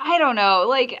 I don't know.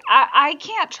 Like, I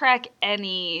can't track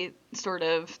any sort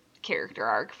of character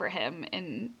arc for him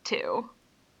in 2,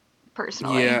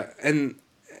 personally. Yeah, and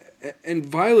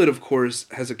Violet, of course,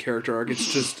 has a character arc.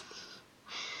 It's just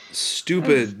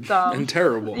stupid and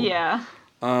terrible. Yeah.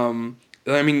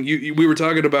 I mean, we were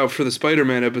talking about for the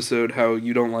Spider-Man episode how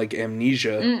you don't like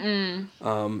Amnesia.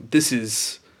 This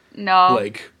is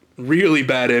like really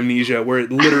bad Amnesia, where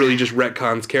it literally just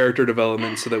retcons character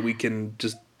development so that we can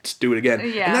just do it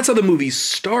again. Yeah. And that's how the movie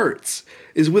starts,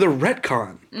 is with a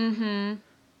retcon.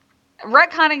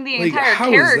 Retconning the entire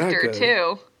character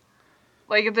too.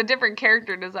 Like, it's a different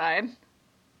character design.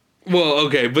 Well,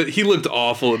 okay, but he looked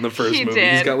awful in the first movie.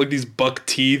 He's got, like, these buck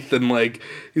teeth, and, like,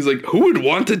 he's like, who would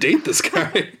want to date this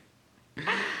guy?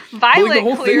 Violet, like, the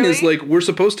whole thing is, like, we're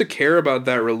supposed to care about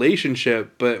that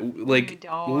relationship, but, like,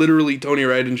 literally Tony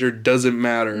Reidinger doesn't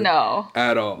matter. No.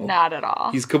 At all. Not at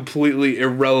all. He's completely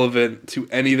irrelevant to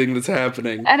anything that's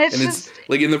happening. And it's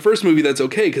like, in the first movie, that's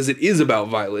okay, because it is about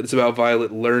Violet. It's about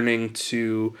Violet learning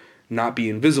to not be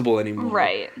invisible anymore.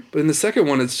 Right. But in the second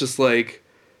one, it's just like...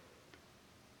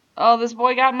 Oh, this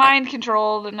boy got mind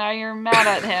controlled, and now you're mad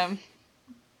at him.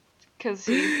 because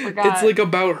he forgot. It's like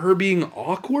about her being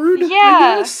awkward, yeah.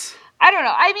 I guess. I don't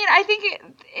know. I mean, I think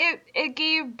it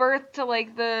gave birth to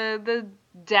like the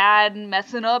dad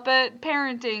messing up at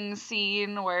parenting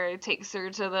scene where it takes her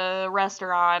to the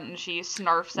restaurant and she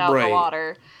snarfs out the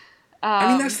water. I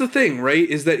mean, that's the thing, right?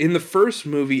 Is that in the first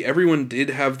movie, everyone did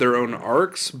have their own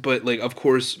arcs, but, like, of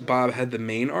course, Bob had the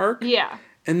main arc. Yeah.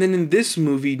 And then in this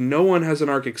movie, no one has an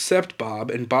arc except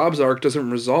Bob, and Bob's arc doesn't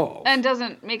resolve. And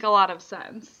doesn't make a lot of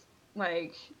sense.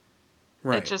 Like,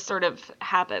 right. It just sort of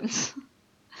happens.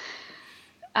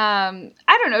 I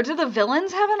don't know. Do the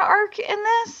villains have an arc in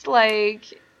this?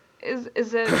 Like, is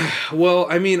it? Well,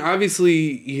 I mean,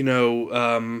 obviously, you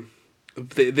know,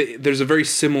 there's a very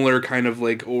similar kind of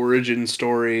like origin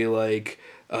story, like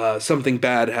something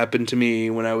bad happened to me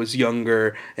when I was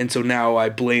younger, and so now I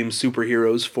blame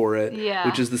superheroes for it. Yeah.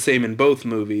 Which is the same in both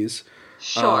movies.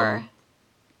 Sure.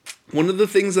 One of the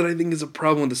things that I think is a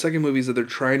problem with the second movie is that they're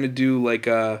trying to do like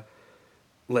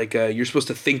you're supposed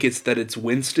to think it's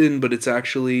Winston, but it's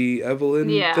actually Evelyn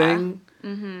thing.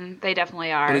 Mm-hmm. They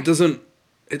definitely are. But it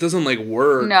doesn't like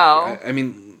work. No. I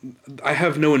mean, I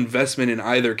have no investment in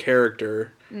either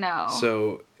character. No.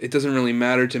 So it doesn't really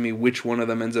matter to me which one of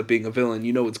them ends up being a villain.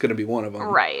 You know it's going to be one of them.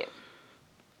 Right.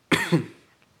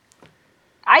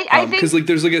 I think... Because, like,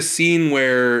 there's, like, a scene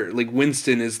where, like,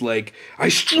 Winston is like, I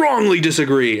strongly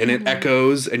disagree, and it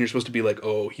echoes, and you're supposed to be like,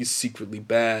 oh, he's secretly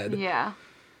bad. Yeah.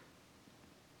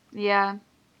 Yeah.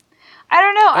 I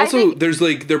don't know. Also,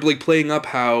 they're like playing up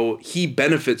how he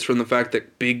benefits from the fact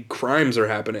that big crimes are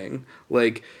happening.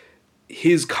 Like,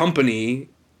 his company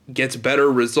gets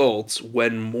better results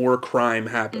when more crime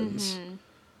happens. Mm-hmm.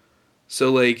 So,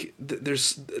 like,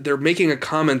 they're making a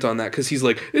comment on that because he's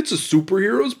like, it's a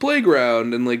superhero's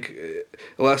playground, and like,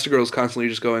 Elastigirl's constantly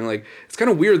just going like, it's kind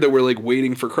of weird that we're like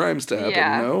waiting for crimes to happen,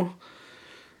 you know?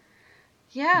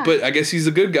 Yeah. But I guess he's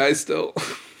a good guy still.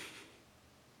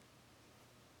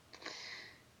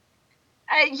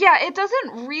 Yeah, it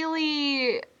doesn't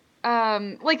really,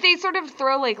 like, they sort of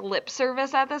throw, like, lip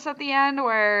service at this at the end,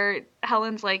 where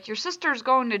Helen's like, your sister's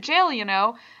going to jail, you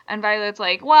know? And Violet's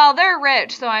like, well, they're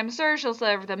rich, so I'm sure she'll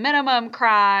serve the minimum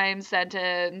crime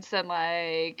sentence and,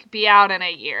 like, be out in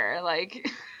a year. Like,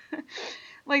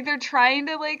 like, they're trying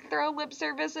to, like, throw lip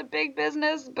service at big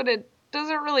business, but it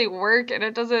doesn't really work, and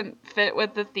it doesn't fit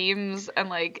with the themes and,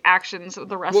 like, actions of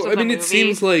the rest of the movie. It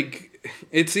seems like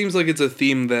it's a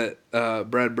theme that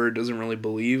Brad Bird doesn't really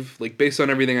believe. Like, based on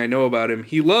everything I know about him,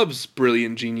 he loves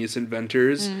brilliant genius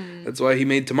inventors. That's why he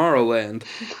made Tomorrowland.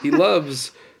 He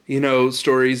loves, you know,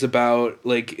 stories about,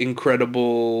 like,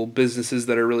 incredible businesses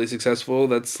that are really successful.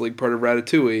 That's, like, part of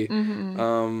Ratatouille.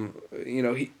 Mm-hmm. You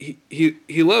know,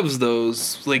 he loves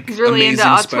those, like, he's really amazing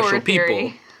into special theory.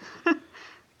 people.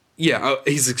 Yeah,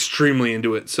 he's extremely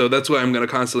into it. So that's why I'm going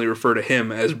to constantly refer to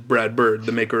him as Brad Bird,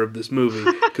 the maker of this movie,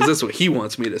 because that's what he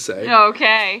wants me to say.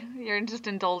 Okay. You're just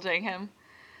indulging him.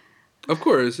 Of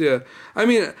course, yeah. I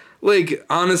mean, like,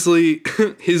 honestly,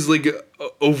 his, like,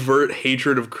 overt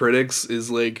hatred of critics is,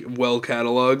 like, well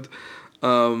cataloged.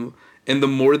 And the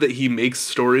more that he makes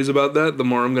stories about that, the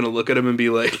more I'm going to look at him and be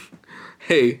like,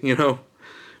 hey, you know,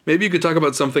 maybe you could talk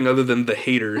about something other than the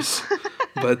haters.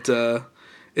 But,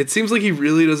 it seems like he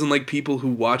really doesn't like people who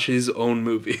watch his own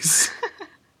movies.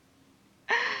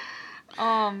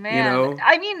 Oh, man. You know?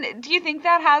 I mean, do you think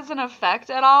that has an effect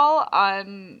at all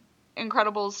on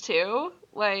Incredibles 2?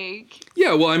 Like...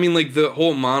 Yeah, well, I mean, like, the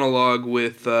whole monologue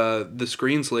with the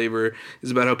screenslaver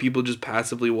is about how people just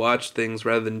passively watch things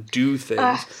rather than do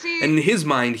things. And in his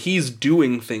mind, he's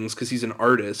doing things because he's an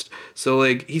artist. So,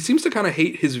 like, he seems to kind of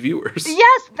hate his viewers.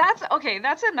 Yes,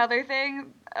 that's another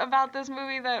thing about this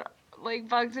movie that... like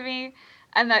bugs me,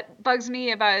 and that bugs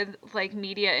me about like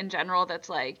media in general, that's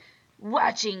like,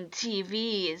 watching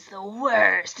TV is the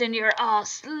worst and you're all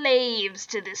slaves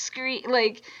to the screen,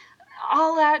 like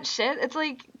all that shit. It's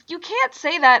like, you can't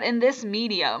say that in this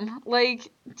medium. Like,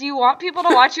 do you want people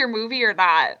to watch your movie or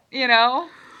not, you know?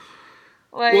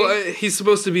 Like, well, he's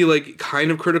supposed to be like kind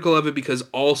of critical of it because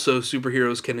also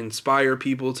superheroes can inspire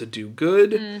people to do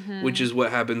good, which is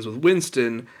what happens with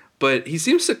Winston. But he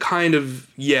seems to kind of,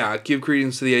 give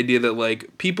credence to the idea that,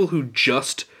 like, people who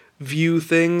just view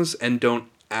things and don't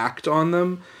act on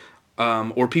them,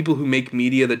 or people who make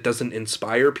media that doesn't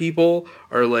inspire people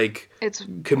are, like, it's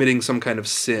committing some kind of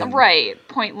sin. Right.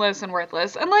 Pointless and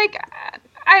worthless. And, like,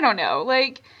 I don't know.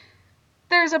 Like,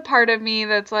 there's a part of me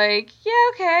that's like, yeah,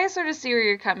 okay, I sort of see where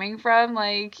you're coming from.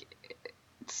 Like,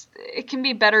 it can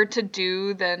be better to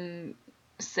do than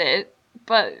sit,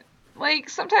 but... like,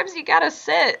 sometimes you gotta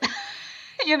sit,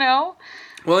 you know?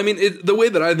 Well, I mean, the way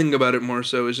that I think about it more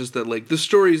so is just that, like, the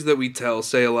stories that we tell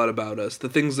say a lot about us. The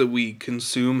things that we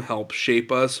consume help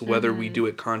shape us, whether we do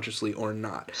it consciously or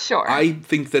not. Sure. I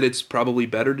think that it's probably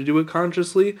better to do it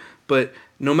consciously, but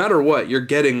no matter what, you're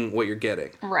getting what you're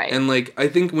getting. Right. And, like, I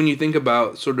think when you think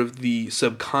about sort of the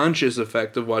subconscious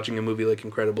effect of watching a movie like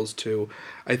Incredibles 2,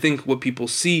 I think what people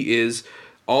see is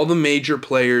all the major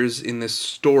players in this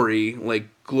story, like,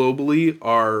 globally,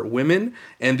 are women,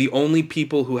 and the only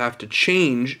people who have to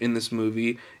change in this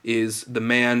movie is the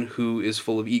man who is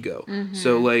full of ego.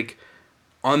 So, like,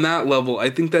 on that level, I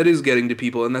think that is getting to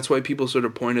people, and that's why people sort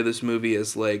of point to this movie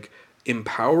as, like,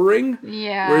 empowering.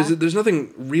 Yeah. Whereas there's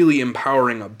nothing really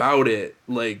empowering about it,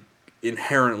 like,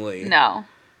 inherently. No.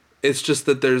 It's just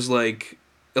that there's, like,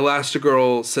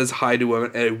 Elastigirl says hi to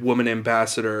a woman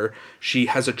ambassador. She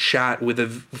has a chat with a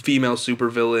female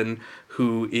supervillain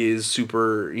who is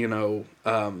super,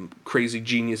 crazy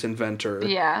genius inventor.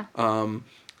 Yeah.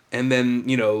 And then,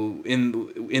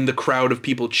 in the crowd of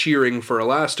people cheering for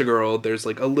Elastigirl, there's,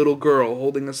 like, a little girl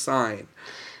holding a sign.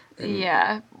 And,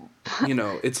 yeah.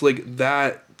 It's like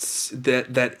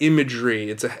that imagery.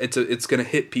 It's gonna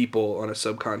hit people on a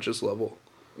subconscious level.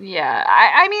 Yeah.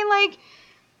 I mean, like,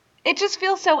 it just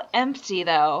feels so empty,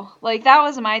 though. Like, that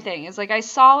was my thing. Is like, I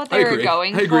saw what they were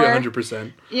going for. I agree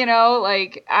 100%.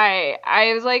 Like,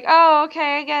 I was like, oh,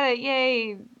 okay, I get it.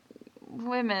 Yay,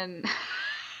 women.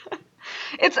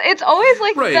 It's always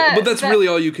like right, but that's really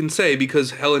all you can say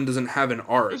because Helen doesn't have an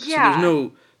arc. Yeah. So there's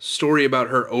no story about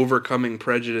her overcoming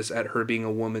prejudice at her being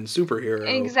a woman superhero.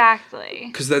 Exactly.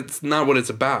 Because that's not what it's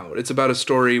about. It's about a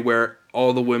story where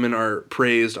all the women are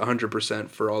praised 100%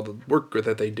 for all the work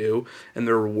that they do, and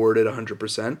they're rewarded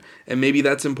 100%. And maybe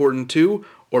that's important too,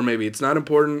 or maybe it's not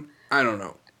important. I don't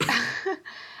know.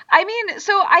 I mean,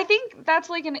 so I think that's,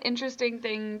 like, an interesting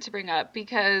thing to bring up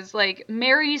because, like,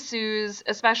 Mary Sue's,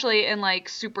 especially in, like,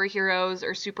 superheroes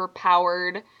or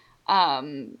super-powered,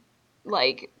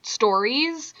 like,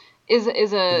 stories, is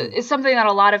something that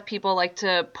a lot of people like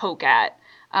to poke at.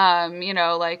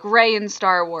 Like, Rey in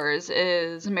Star Wars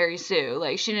is Mary Sue.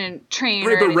 Like, she didn't train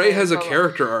right, or but anything, Rey has a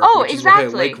character arc, which exactly.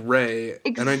 is why I like Rey.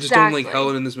 Exactly. And I just don't like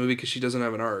Helen in this movie because she doesn't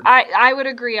have an arc. I would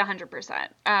agree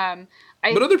 100%.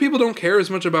 But other people don't care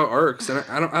as much about arcs, and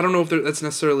I don't know if that's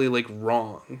necessarily, like,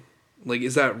 wrong. Like,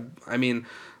 is that, I mean,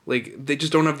 like, they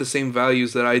just don't have the same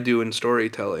values that I do in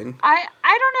storytelling. I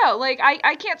don't know. Like,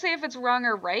 I can't say if it's wrong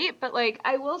or right, but, like,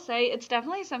 I will say it's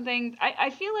definitely something,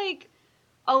 I feel like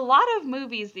a lot of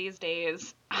movies these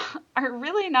days are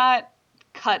really not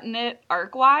cutting it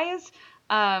arc-wise.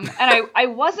 And I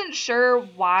wasn't sure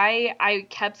why I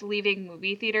kept leaving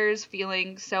movie theaters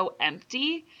feeling so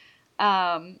empty.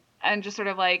 And just sort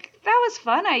of like, that was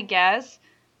fun, I guess.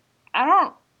 I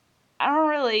don't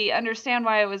really understand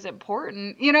why it was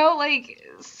important. Like,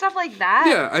 stuff like that.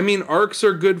 Yeah, I mean, arcs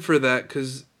are good for that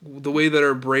because the way that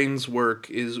our brains work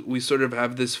is we sort of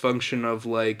have this function of,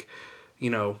 like,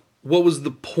 what was the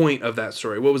point of that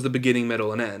story? What was the beginning,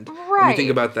 middle, and end? Right. And we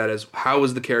think about that as how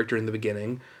was the character in the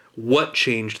beginning, what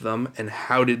changed them, and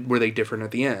were they different at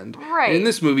the end? Right. And in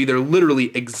this movie, they're literally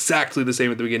exactly the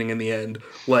same at the beginning and the end.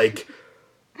 Like,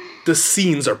 the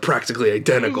scenes are practically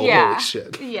identical. Yeah. Holy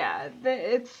shit. Yeah,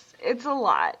 it's a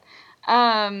lot.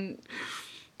 Yeah,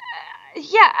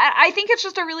 I think it's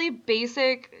just a really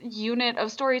basic unit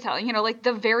of storytelling. Like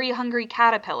the very hungry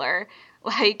caterpillar.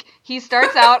 Like, he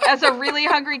starts out as a really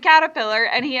hungry caterpillar,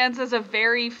 and he ends as a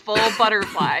very full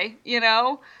butterfly,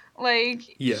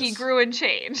 Like, yes. He grew and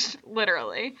changed,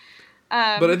 literally.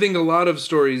 But I think a lot of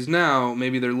stories now,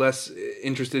 maybe they're less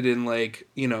interested in, like,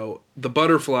 the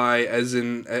butterfly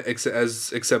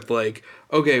except, like,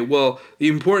 okay, well, the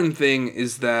important thing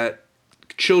is that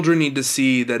children need to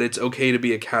see that it's okay to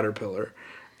be a caterpillar.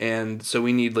 And so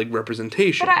we need, like,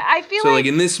 representation. But I feel like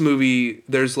in this movie,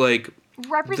 there's, like,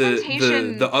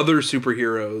 representation. The other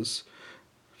superheroes.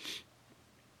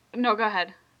 No, go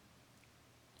ahead.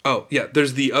 Oh, yeah,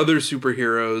 there's the other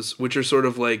superheroes, which are sort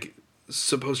of, like,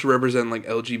 supposed to represent, like,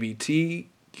 LGBT,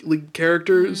 like,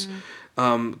 characters.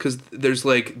 Because there's,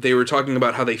 like, they were talking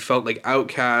about how they felt like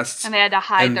outcasts. And they had to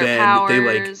hide their powers. They,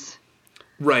 like,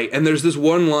 right, and there's this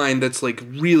one line that's, like,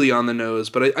 really on the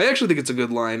nose, but I actually think it's a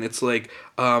good line. It's like,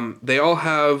 they all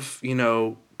have,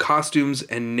 costumes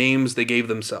and names they gave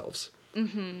themselves.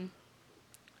 Mm-hmm.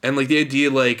 And, like, the idea,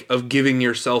 like, of giving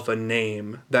yourself a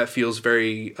name, that feels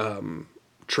very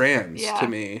trans to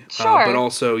me. Sure. But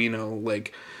also,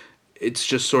 like, it's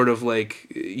just sort of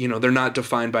like, they're not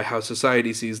defined by how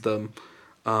society sees them.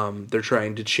 They're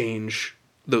trying to change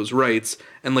those rights.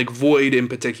 And, like, Void in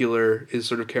particular is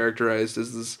sort of characterized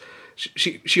as this...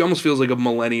 She almost feels like a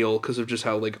millennial because of just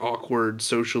how, like, awkward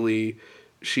socially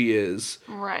she is.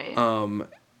 Right.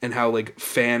 And how, like,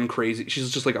 fan crazy. She's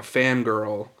just, like, a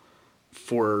fangirl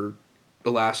for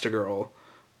Elastigirl.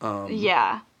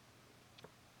 Yeah.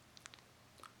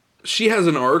 She has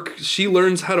an arc. She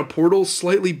learns how to portal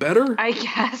slightly better. I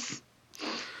guess.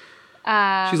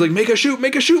 She's like, make a shoot,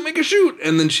 make a shoot, make a shoot!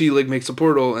 And then she, like, makes a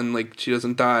portal and, like, she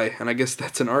doesn't die. And I guess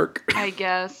that's an arc. I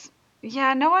guess.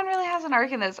 Yeah, no one really has an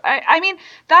arc in this. I mean,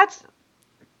 that's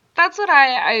what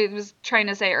I was trying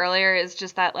to say earlier, is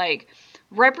just that, like,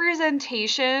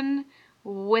 representation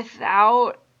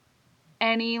without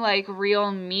any, like,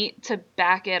 real meat to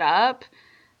back it up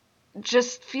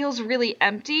just feels really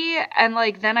empty. And,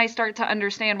 like, then I start to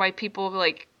understand why people,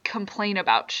 like, complain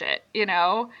about shit, you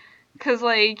know? Because,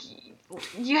 like,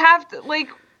 you have to, like,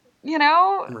 you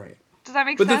know? Right. Does that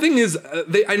make sense? But the thing is,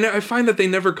 I find that they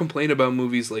never complain about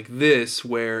movies like this,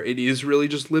 where it is really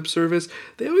just lip service.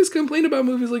 They always complain about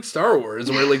movies like Star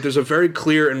Wars, where, like, there's a very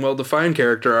clear and well-defined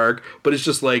character arc, but it's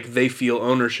just like they feel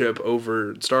ownership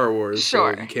over Star Wars.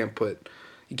 Sure. So you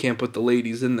can't put the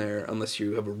ladies in there unless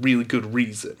you have a really good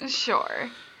reason. Sure.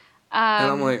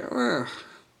 And I'm like,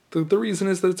 the reason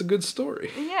is that it's a good story.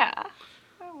 Yeah.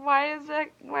 Why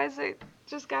is it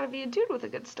just gotta be a dude with a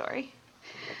good story?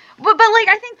 But like,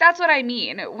 I think that's what I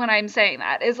mean when I'm saying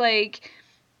that, is like,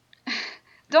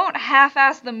 don't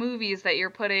half-ass the movies that you're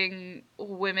putting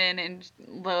women in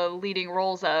the leading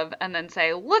roles of and then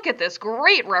say, look at this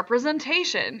great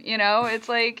representation, you know? It's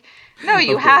like, no,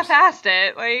 you half-assed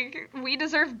it. Like, we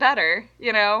deserve better,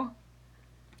 you know?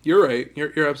 You're right.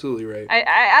 You're absolutely right.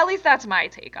 I at least that's my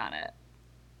take on it.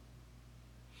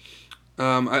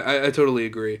 I totally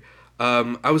agree.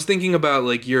 I was thinking about,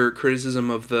 like, your criticism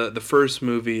of the first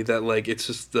movie, that, like, it's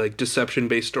just, like,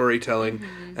 deception-based storytelling,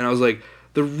 and I was like,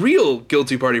 the real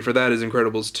guilty party for that is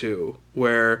Incredibles 2,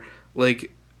 where,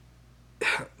 like,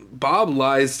 Bob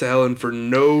lies to Helen for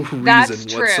no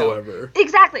reason whatsoever.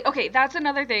 Exactly. Okay, that's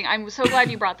another thing. I'm so glad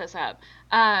you brought this up,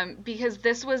 because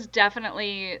this was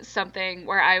definitely something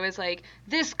where I was like,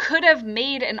 this could have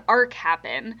made an arc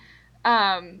happen,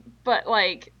 but,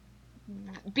 like,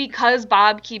 because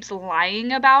Bob keeps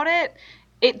lying about it,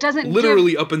 it doesn't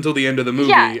literally up until the end of the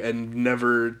movie, and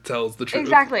never tells the truth.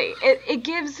 Exactly. It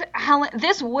gives Helen,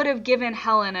 this would have given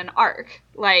Helen an arc.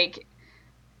 Like,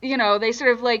 you know, they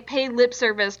sort of, like, pay lip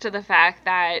service to the fact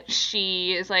that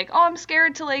she is like, oh, I'm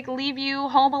scared to, like, leave you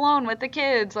home alone with the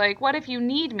kids. Like, what if you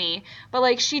need me? But,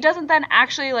 like, she doesn't then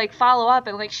actually, like, follow up,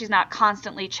 and, like, she's not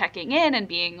constantly checking in and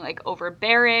being, like,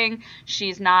 overbearing.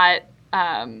 She's not,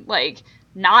 like,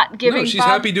 not giving. No, she's Bob...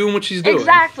 happy doing what she's doing.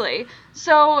 Exactly.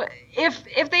 So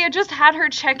if they had just had her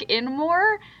check in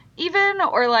more, even,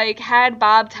 or, like, had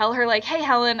Bob tell her, like, hey,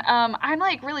 Helen, I'm,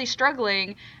 like, really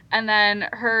struggling, and then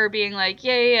her being like,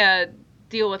 yeah,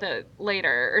 deal with it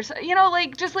later, or so, you know,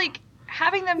 like, just, like,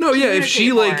 having them. No, yeah, if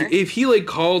she more. like, if he, like,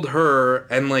 called her,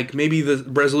 and, like, maybe the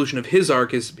resolution of his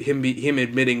arc is him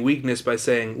admitting weakness by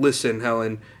saying, listen,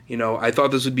 Helen, you know, I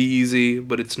thought this would be easy,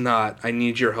 but it's not. I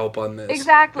need your help on this.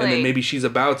 Exactly. And then maybe she's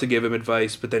about to give him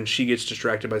advice, but then she gets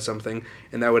distracted by something,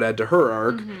 and that would add to her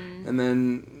arc. Mm-hmm. And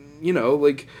then, you know,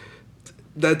 like,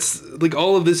 that's, like,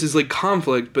 all of this is, like,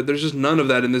 conflict, but there's just none of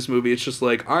that in this movie. It's just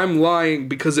like, I'm lying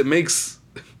because it makes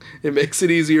it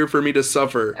easier for me to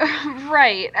suffer.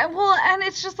 Right. Well, and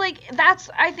it's just, like, that's,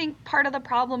 I think, part of the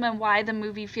problem, and why the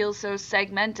movie feels so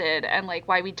segmented, and, like,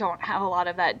 why we don't have a lot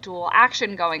of that dual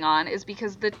action going on, is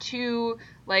because the two,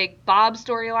 like, Bob's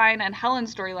storyline and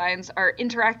Helen's storylines are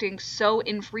interacting so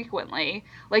infrequently.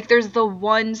 Like, there's the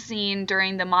one scene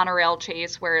during the monorail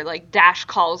chase where, like, Dash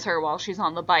calls her while she's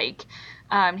on the bike.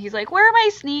 He's like, where are my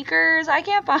sneakers? I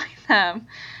can't find them.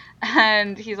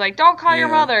 And he's like, don't call your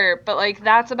mother. But, like,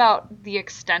 that's about the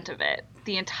extent of it,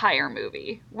 the entire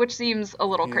movie, which seems a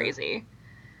little crazy.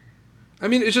 I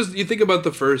mean, it's just, you think about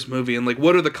the first movie, and, like,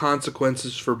 what are the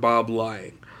consequences for Bob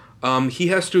lying? He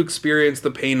has to experience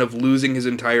the pain of losing his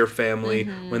entire family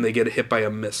when they get hit by a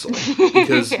missile.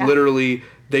 Because literally,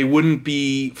 they wouldn't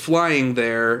be flying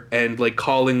there and, like,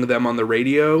 calling them on the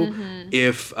radio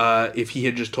if he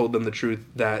had just told them the truth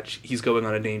that he's going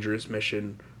on a dangerous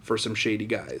mission for some shady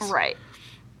guys. Right.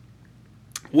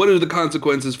 What are the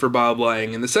consequences for Bob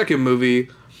lying? In the second movie,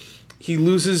 he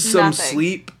loses some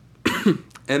sleep,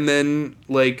 and then,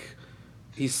 like,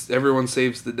 everyone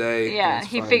saves the day. Yeah,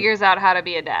 he figures out how to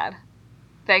be a dad.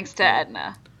 Thanks to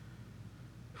Edna.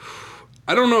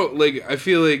 I don't know, like, I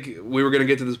feel like we were going to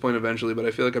get to this point eventually, but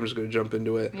I feel like I'm just going to jump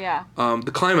into it. Yeah.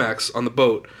 The climax on the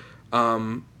boat.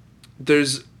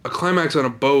 There's a climax on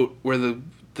a boat where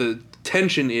the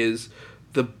tension is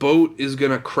the boat is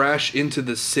going to crash into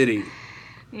the city.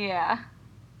 Yeah.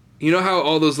 You know how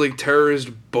all those, like, terrorist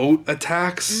boat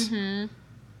attacks?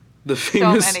 the So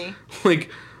famous many. like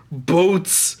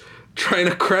boats trying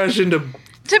to crash into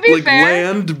To be like fair,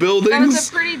 land buildings. that was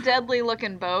a pretty deadly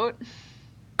looking boat.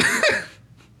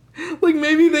 Like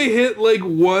maybe they hit like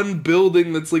one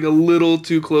building that's like a little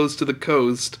too close to the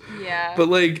coast. Yeah. But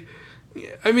like,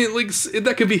 I mean, like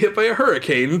that could be hit by a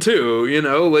hurricane too. You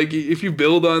know, like if you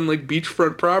build on like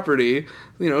beachfront property,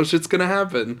 you know, shit's gonna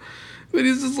happen. But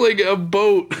it's just like a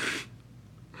boat.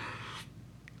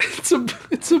 It's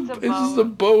just a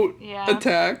boat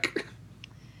attack.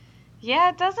 Yeah,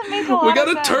 it doesn't make a lot We of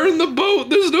gotta sense. turn the boat.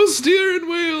 There's no steering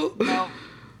wheel. No.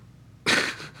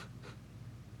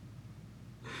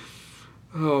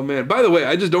 Oh man. By the way,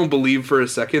 I just don't believe for a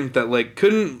second that like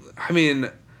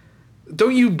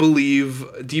don't you believe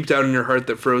deep down in your heart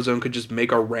that Frozone could just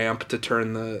make a ramp to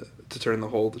turn the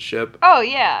whole ship? Oh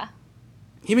yeah.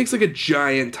 He makes like a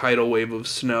giant tidal wave of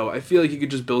snow. I feel like he could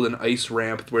just build an ice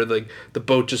ramp where like the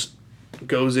boat just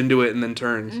goes into it and then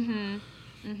turns.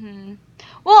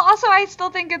 Well, also I still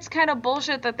think it's kind of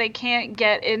bullshit that they can't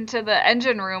get into the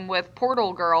engine room with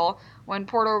Portal Girl when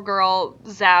Portal Girl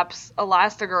zaps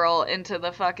Elastigirl into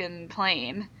the fucking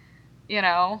plane. You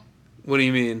know? What do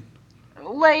you mean?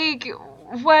 Like,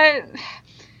 what?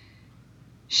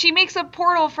 She makes a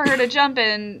portal for her to jump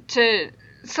in to...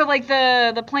 So, like,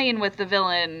 the plane with the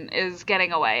villain is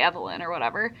getting away, Evelyn or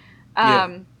whatever.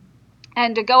 And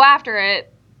to go after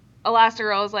it,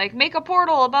 Elastigirl is like, make a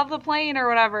portal above the plane or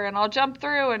whatever, and I'll jump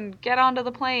through and get onto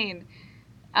the plane.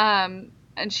 And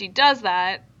she does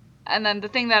that, and then the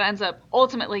thing that ends up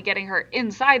ultimately getting her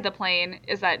inside the plane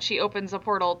is that she opens a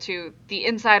portal to the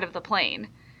inside of the plane.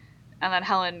 And then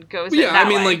Helen goes in that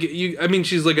way.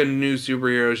 She's like a new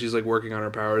superhero. She's like working on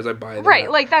her powers. I buy that. Right,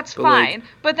 like that's but fine. Like,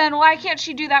 but then why can't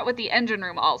she do that with the engine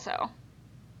room also?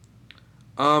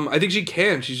 I think she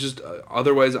can. She's just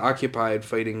otherwise occupied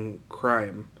fighting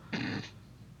crime. Okay.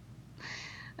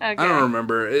 I don't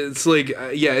remember. It's like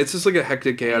it's just like a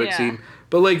hectic, chaotic scene.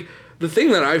 But like the thing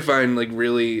that I find like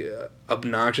really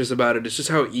obnoxious about it is just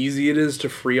how easy it is to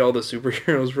free all the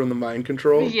superheroes from the mind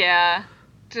control. Yeah.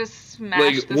 Just smash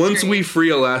like the once screen. we free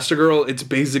Elastigirl, it's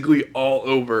basically all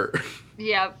over.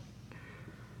 Yep.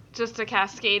 Just a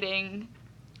cascading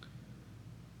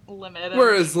limit.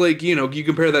 Whereas like, you know, you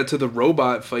compare that to the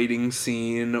robot fighting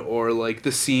scene or like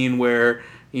the scene where,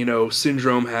 you know,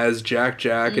 Syndrome has Jack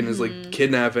and is like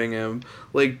kidnapping him.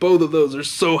 Like both of those are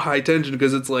so high tension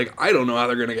because it's like I don't know how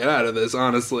they're going to get out of this,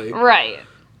 honestly. Right.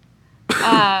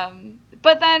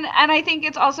 But then, and I think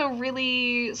it's also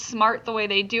really smart the way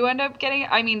they do end up getting...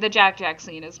 I mean, the Jack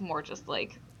scene is more just,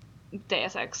 like,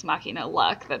 Deus Ex Machina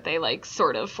luck that they, like,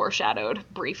 sort of foreshadowed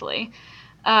briefly.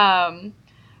 But,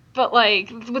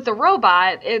 like, with the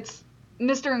robot, it's...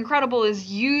 Mr. Incredible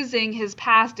is using his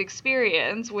past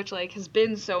experience, which, like, has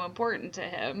been so important to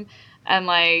him. And,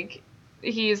 like,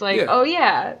 he's like, oh,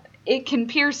 yeah, it can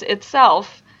pierce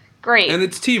itself. Great. And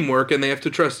it's teamwork, and they have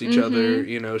to trust each other.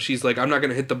 You know, she's like, I'm not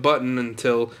going to hit the button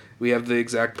until we have the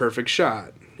exact perfect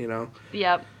shot, you know?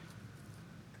 Yep.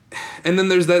 And then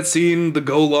there's that scene, the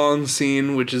Go Long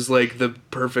scene, which is like the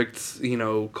perfect, you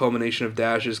know, culmination of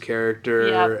Dash's character.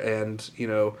 Yep. And, you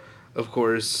know, of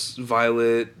course,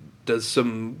 Violet does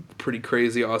some pretty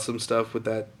crazy, awesome stuff with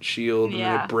that shield. And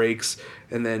then it breaks,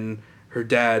 and then her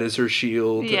dad is her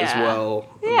shield as well.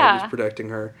 And he's protecting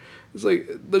her. It's like,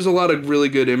 there's a lot of really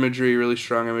good imagery, really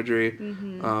strong imagery.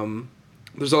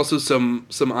 There's also some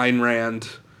Ayn Rand,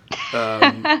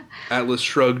 Atlas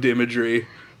Shrugged imagery,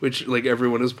 which, like,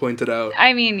 everyone has pointed out.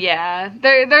 I mean, yeah.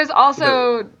 There's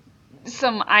also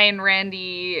some Ayn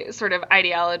Randy sort of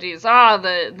ideologies.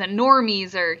 The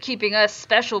normies are keeping us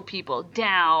special people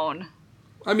down.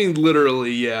 I mean,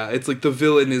 literally, yeah. It's like the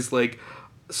villain is, like,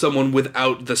 someone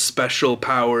without the special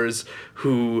powers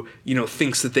who, you know,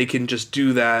 thinks that they can just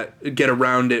do that, get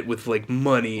around it with, like,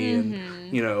 money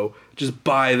and, you know, just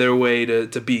buy their way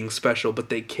to being special, but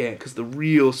they can't because the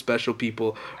real special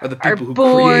people are the people who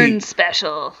born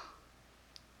special.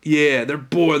 Yeah, they're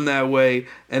born that way,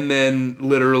 and then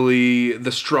literally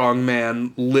the strong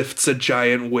man lifts a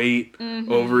giant weight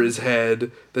over his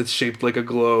head that's shaped like a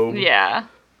globe. Yeah.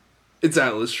 It's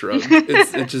Atlas Shrugged.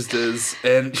 It just is.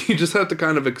 And you just have to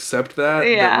kind of accept that.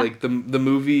 Yeah. That, like, the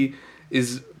movie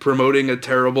is promoting a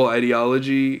terrible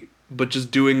ideology, but just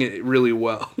doing it really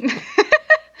well.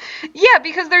 Yeah,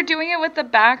 because they're doing it with the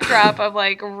backdrop of,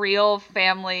 like, real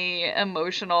family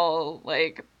emotional,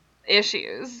 like,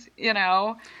 issues, you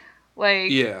know?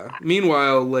 Like... Yeah.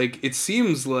 Meanwhile, like, it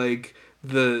seems like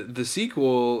the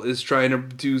sequel is trying to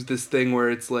do this thing where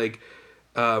it's, like,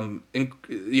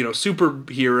 you know,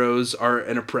 superheroes are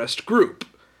an oppressed group,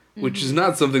 which is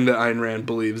not something that Ayn Rand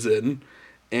believes in.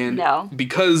 And No.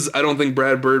 because I don't think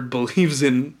Brad Bird believes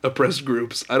in oppressed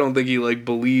groups, I don't think he like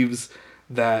believes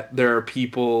that there are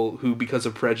people who, because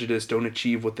of prejudice, don't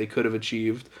achieve what they could have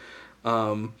achieved.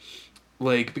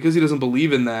 Like, because he doesn't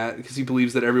believe in that, because he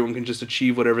believes that everyone can just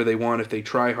achieve whatever they want if they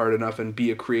try hard enough and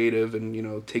be a creative and, you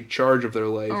know, take charge of their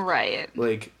life. Right.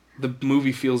 Like, the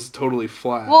movie feels totally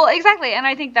flat. Well, exactly, and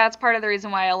I think that's part of the reason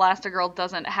why Elastigirl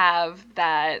doesn't have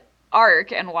that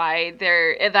arc and why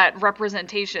that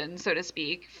representation, so to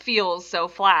speak, feels so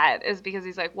flat, is because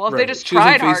he's like, well, if they just tried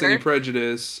harder. She doesn't face any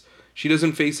prejudice. She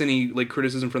doesn't face any, like,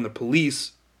 criticism from the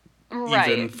police,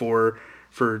 even for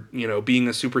you know, being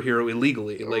a superhero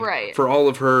illegally. Like, for all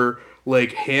of her,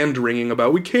 like, hand-wringing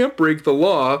about, we can't break the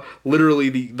law, literally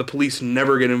the police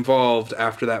never get involved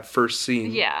after that first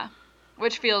scene. Yeah,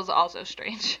 which feels also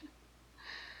strange.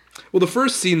 Well, the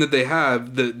first scene that they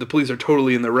have, the police are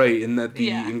totally in the right in that the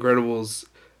Incredibles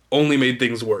only made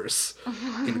things worse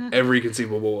in every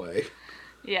conceivable way.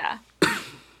 Yeah.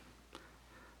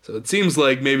 So it seems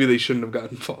like maybe they shouldn't have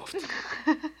gotten involved.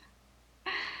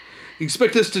 You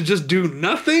expect us to just do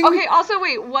nothing? Okay, also,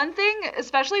 wait, one thing,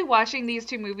 especially watching these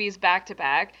two movies back to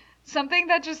back, something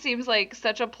that just seems like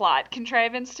such a plot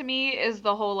contrivance to me is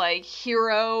the whole, like,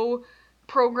 hero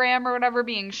program or whatever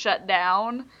being shut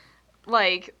down.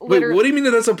 Like, wait, what do you mean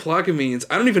that that's a plot convenience?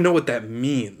 I don't even know what that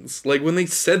means. Like, when they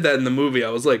said that in the movie, I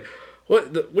was like,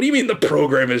 what do you mean the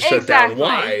program is shut down?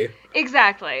 Why?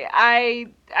 Exactly. I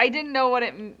didn't know what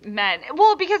it meant.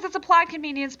 Well, because it's a plot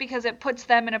convenience, because it puts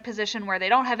them in a position where they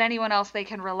don't have anyone else they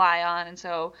can rely on, and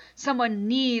so someone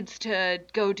needs to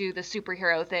go do the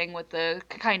superhero thing with the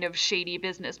kind of shady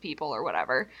business people or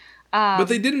whatever. But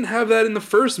they didn't have that in the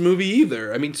first movie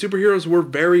either. I mean, superheroes were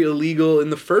very illegal in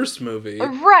the first movie.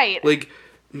 Right. Like,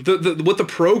 what the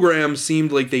program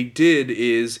seemed like they did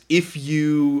is, if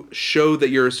you show that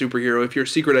you're a superhero, if your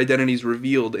secret identity is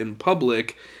revealed in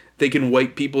public, they can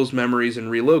wipe people's memories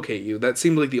and relocate you. That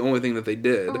seemed like the only thing that they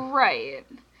did. Right.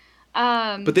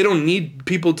 But they don't need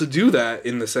people to do that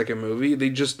in the second movie. They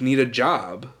just need a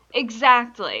job.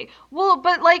 Exactly. Well,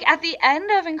 but, like, at the end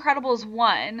of Incredibles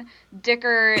 1,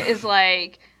 Dicker is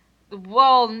like,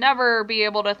 we'll never be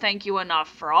able to thank you enough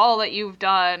for all that you've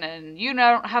done, and you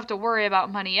don't have to worry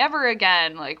about money ever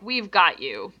again. Like, we've got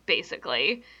you,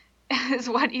 basically, is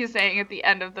what he's saying at the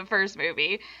end of the first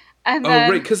movie. And then,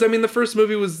 right, because, I mean, the first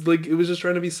movie was, like, it was just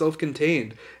trying to be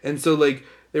self-contained. And so, like,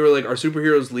 they were like, are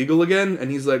superheroes legal again? And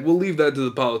he's like, we'll leave that to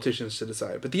the politicians to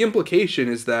decide. But the implication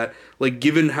is that, like,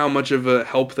 given how much of a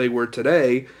help they were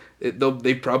today,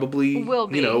 they probably, will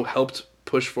be. You know, helped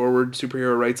push forward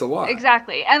superhero rights a lot.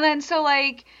 Exactly. And then, so,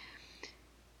 like,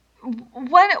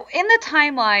 when in the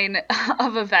timeline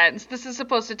of events, this is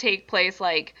supposed to take place,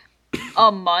 like,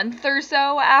 a month or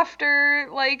so after,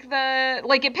 like,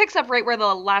 it picks up right where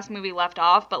the last movie left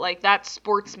off, but, like, that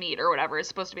sports meet or whatever is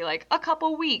supposed to be, like, a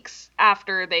couple weeks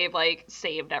after they've, like,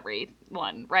 saved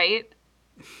everyone, right?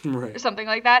 Right. Or something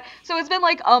like that. So it's been,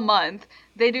 like, a month.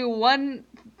 They do one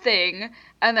thing,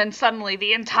 and then suddenly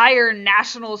the entire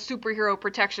National Superhero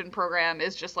Protection Program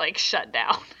is just, like, shut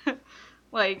down.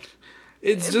 Like...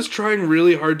 It's just trying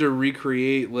really hard to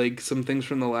recreate, like, some things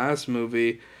from the last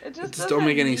movie. It just don't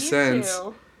make any sense.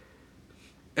 To.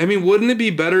 I mean, wouldn't it be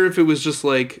better if it was just,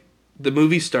 like, the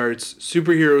movie starts,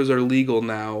 superheroes are legal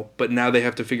now, but now they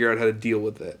have to figure out how to deal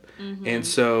with it. Mm-hmm. And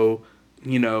so,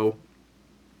 you know,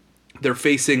 they're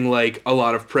facing, like, a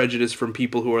lot of prejudice from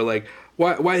people who are like,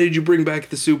 why did you bring back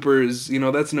the supers? You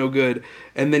know, that's no good.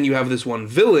 And then you have this one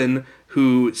villain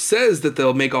who says that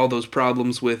they'll make all those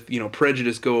problems with, you know,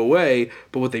 prejudice go away,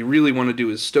 but what they really want to do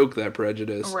is stoke that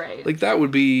prejudice. Right. Like, that would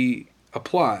be a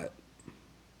plot.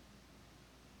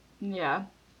 Yeah.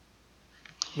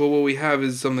 Well, what we have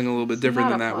is something a little bit different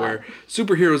than that, where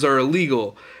superheroes are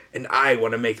illegal, and I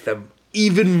want to make them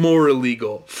even more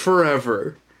illegal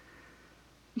forever.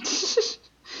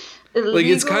 Like,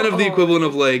 it's kind of the equivalent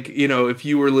of, like, you know, if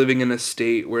you were living in a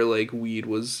state where, like, weed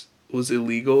was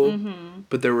illegal, mm-hmm.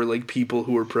 but there were, like, people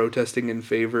who were protesting in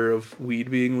favor of weed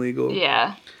being legal.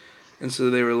 Yeah. And so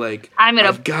they were like,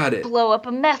 I've got it. Blow up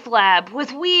a meth lab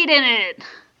with weed in it.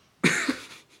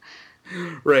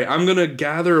 Right. I'm going to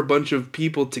gather a bunch of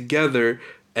people together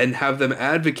and have them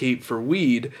advocate for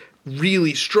weed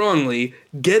really strongly,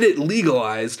 get it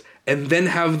legalized, and then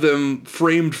have them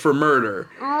framed for murder.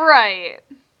 Right.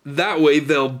 That way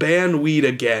they'll ban weed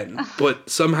again, but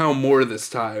somehow more this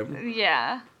time.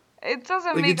 Yeah. It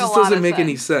doesn't like, make it just a lot doesn't of make sense.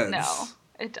 any sense. No,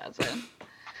 it doesn't.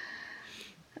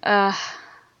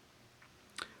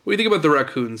 What do you think about the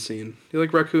raccoon scene? Do you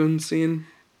like raccoon scene?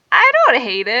 I don't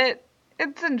hate it.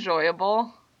 It's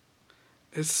enjoyable.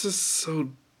 It's just so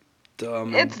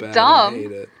dumb. It's and bad. dumb. I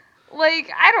hate it.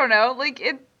 Like, I don't know. Like,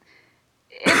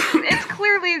 it's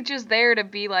clearly just there to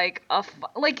be, like,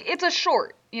 like, it's a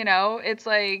short, you know? It's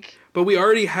like... But we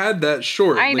already had that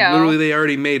short. I know. Like, literally, they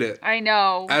already made it. I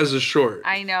know. As a short.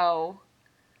 I know.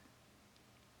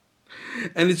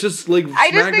 And it's just, like,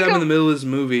 smack dab in the middle of this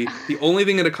movie. The only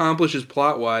thing it accomplishes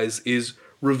plot-wise is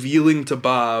revealing to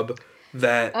Bob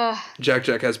that Jack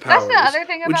has powers. That's the other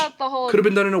thing about the whole... could have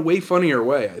been done in a way funnier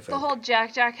way, I think. The whole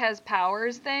Jack has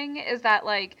powers thing is that,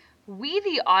 like, we,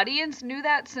 the audience, knew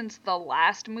that since the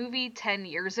last movie 10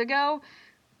 years ago.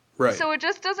 Right. So it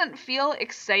just doesn't feel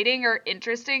exciting or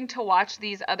interesting to watch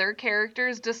these other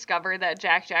characters discover that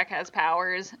Jack has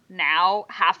powers now,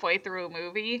 halfway through a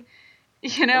movie.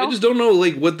 You know? I just don't know,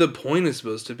 like, what the point is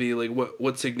supposed to be, like,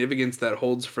 what significance that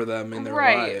holds for them in their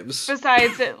lives.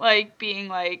 Besides it, like, being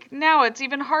like, now it's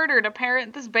even harder to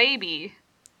parent this baby.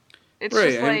 It's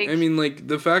right. Just like... I mean, like,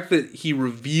 the fact that he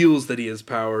reveals that he has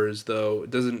powers, though,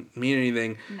 doesn't mean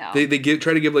anything. No. They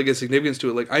try to give, like, a significance to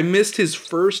it. Like, I missed his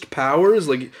first powers.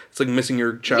 Like, it's like missing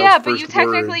your child's first words. Yeah, but you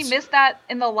technically missed that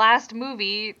in the last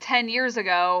movie 10 years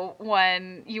ago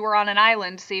when you were on an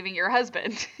island saving your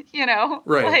husband, you know?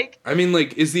 Right. Like, I mean,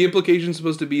 like, is the implication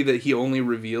supposed to be that he only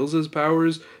reveals his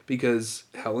powers because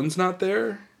Helen's not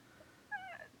there?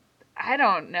 I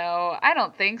don't know. I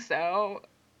don't think so.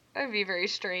 That'd be very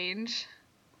strange.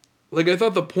 Like, I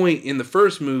thought the point in the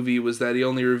first movie was that he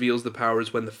only reveals the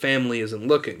powers when the family isn't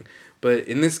looking. But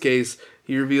in this case,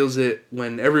 he reveals it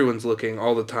when everyone's looking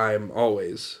all the time,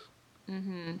 always.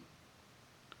 Mm-hmm.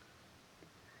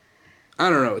 I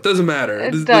don't know. It doesn't matter.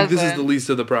 This is the least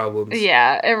of the problems.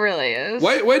 Yeah, it really is.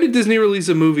 Why did Disney release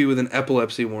a movie with an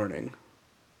epilepsy warning?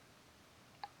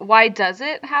 Why does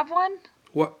it have one?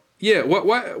 What? Yeah,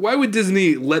 why would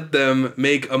Disney let them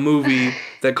make a movie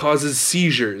that causes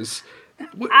seizures?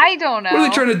 I don't know. What are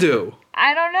they trying to do?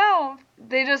 I don't know.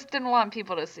 They just didn't want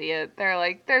people to see it. They're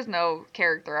like, there's no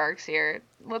character arcs here.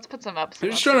 Let's put some ups.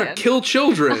 They're just trying to kill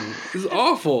children. This is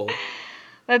awful.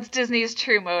 That's Disney's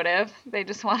true motive. They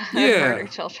just want to murder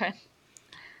children.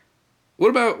 What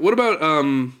about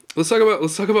let's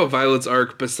talk about Violet's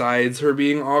arc besides her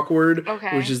being awkward,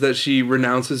 which is that she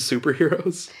renounces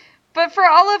superheroes. But for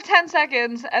all of 10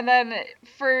 seconds, and then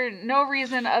for no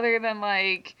reason other than,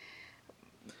 like,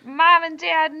 Mom and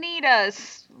Dad need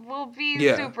us. We'll be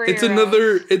superheroes.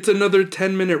 It's another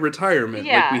 10-minute retirement,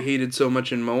 like we hated so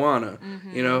much in Moana.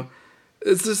 Mm-hmm. You know?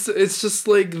 It's just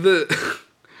like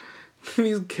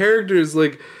these characters,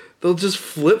 like, they'll just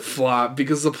flip-flop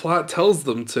because the plot tells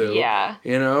them to. Yeah.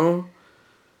 You know?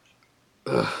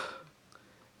 Ugh.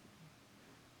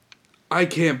 I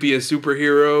can't be a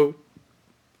superhero.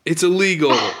 It's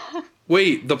illegal.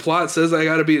 Wait, the plot says I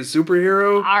gotta be a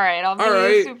superhero? Alright, I'll be a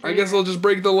superhero. I guess I'll just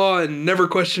break the law and never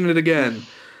question it again.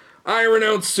 I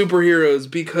renounce superheroes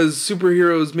because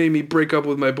superheroes made me break up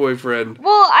with my boyfriend.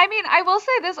 Well, I mean, I will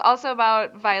say this also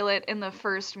about Violet in the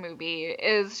first movie,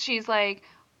 is she's like,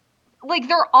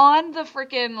 they're on the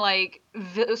freaking, like,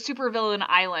 supervillain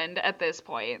island at this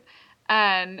point,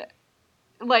 and...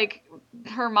 like,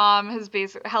 her mom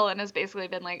Helen has basically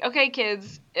been like, okay,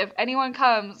 kids, if anyone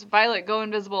comes, Violet, go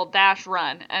invisible, dash,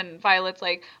 run. And Violet's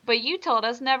like, but you told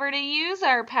us never to use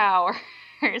our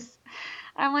powers.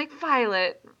 I'm like,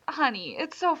 Violet, honey,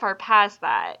 it's so far past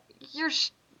that.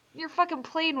 Your fucking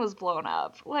plane was blown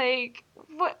up. Like,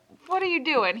 what are you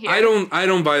doing here? I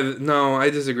don't buy no,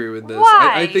 I disagree with this.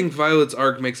 Why? I think Violet's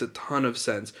arc makes a ton of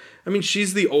sense. I mean,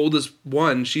 she's the oldest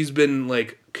one. She's been,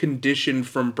 like, conditioned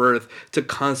from birth to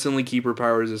constantly keep her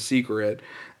powers a secret.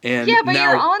 And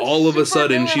now, all of a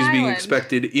sudden, she's being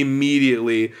expected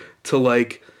immediately to,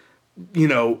 like, you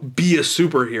know, be a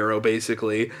superhero,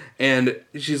 basically. And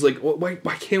she's like, well,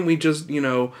 why can't we just, you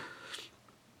know...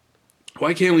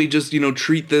 why can't we just, you know,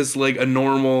 treat this like a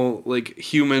normal, like,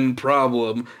 human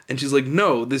problem? And she's like,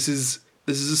 no, this is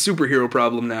a superhero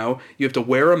problem now. You have to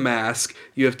wear a mask,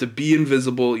 you have to be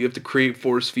invisible, you have to create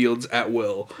force fields at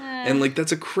will. And, like,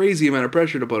 that's a crazy amount of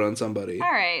pressure to put on somebody.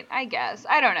 Alright, I guess.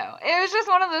 I don't know. It was just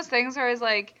one of those things where I was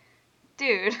like,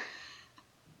 dude...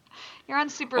 You're on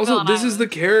Supervillain Also, this Island. is the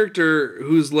character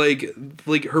who's, like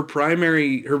her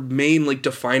main, like,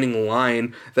 defining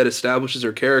line that establishes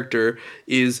her character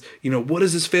is, you know, what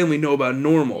does this family know about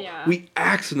normal? Yeah. We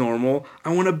act normal.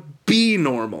 I want to be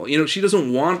normal. You know, she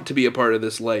doesn't want to be a part of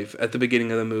this life at the beginning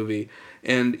of the movie.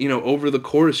 And, you know, over the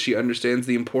course, she understands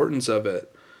the importance of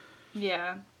it.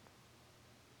 Yeah.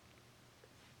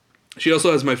 She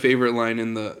also has my favorite line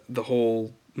in the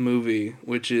whole movie,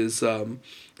 which is,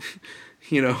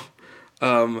 you know...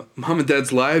 Mom and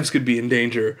Dad's lives could be in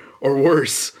danger, or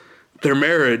worse, their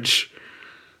marriage.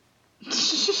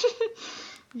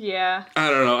 Yeah. I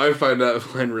don't know. I find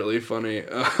that line really funny.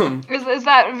 Is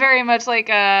that very much like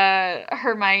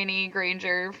Hermione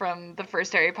Granger from the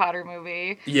first Harry Potter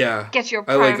movie? Yeah. Get your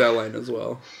I like that line as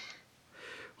well.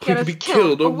 Get We'd us be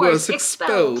killed or worse,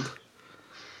 expelled.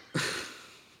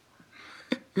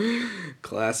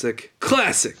 Classic.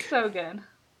 So good.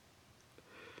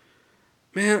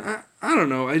 Man, I don't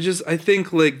know. I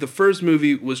think like the first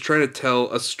movie was trying to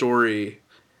tell a story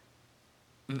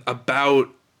about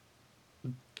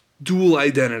dual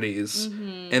identities,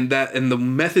 and the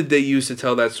method they used to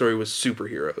tell that story was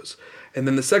superheroes. And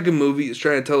then the second movie is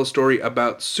trying to tell a story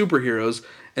about superheroes,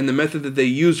 and the method that they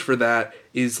use for that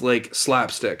is like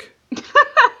slapstick.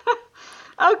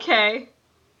 Okay.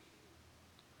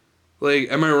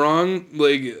 Like, am I wrong?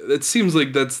 Like, it seems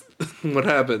like that's what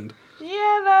happened.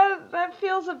 Yeah, that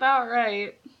feels about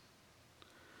right.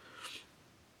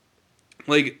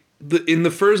 Like, in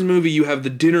the first movie, you have the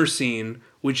dinner scene,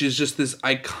 which is just this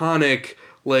iconic,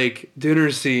 like, dinner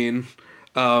scene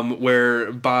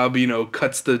where Bob,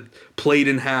 cuts the plate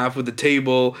in half with the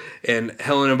table, and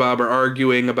Helen and Bob are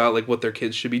arguing about, like, what their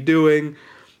kids should be doing.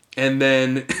 And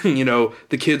then,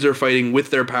 the kids are fighting with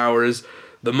their powers.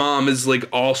 The mom is, like,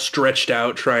 all stretched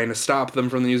out trying to stop them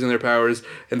from using their powers.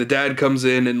 And the dad comes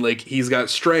in and, like, he's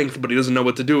got strength, but he doesn't know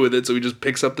what to do with it, so he just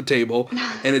picks up the table.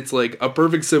 And it's, like, a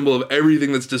perfect symbol of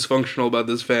everything that's dysfunctional about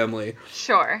this family.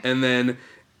 Sure. And then,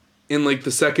 in, like,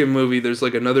 the second movie, there's,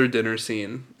 like, another dinner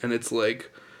scene. And it's,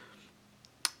 like,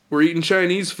 we're eating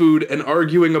Chinese food and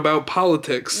arguing about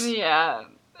politics. Yeah.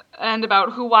 And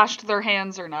about who washed their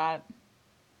hands or not.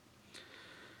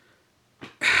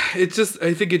 I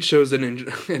think it shows an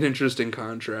interesting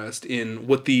contrast in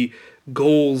what the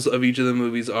goals of each of the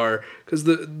movies are, because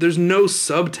there's no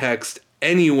subtext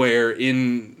anywhere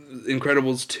in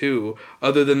Incredibles 2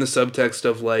 other than the subtext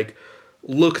of, like,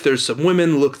 look, there's some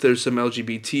women, look, there's some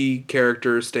LGBT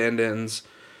character stand-ins,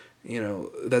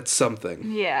 that's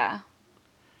something. Yeah.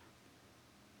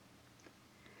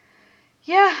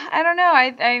 Yeah, I don't know.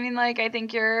 I mean, like, I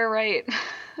think you're right.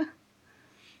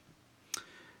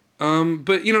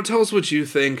 But, tell us what you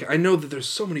think. I know that there's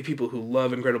so many people who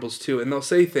love Incredibles 2, and they'll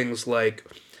say things like,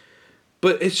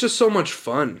 but it's just so much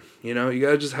fun, you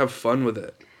gotta just have fun with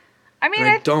it. I mean,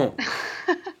 I don't.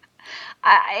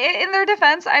 In their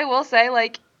defense, I will say,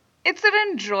 like, it's an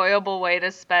enjoyable way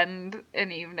to spend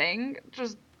an evening.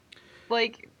 Just,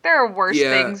 like, there are worse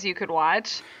things you could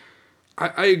watch.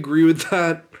 I agree with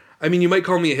that. I mean, you might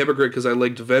call me a hypocrite because I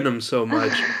liked Venom so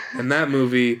much, and that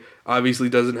movie obviously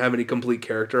doesn't have any complete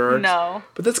character arcs. No.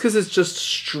 But that's because it's just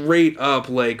straight up,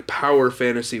 like, power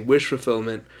fantasy wish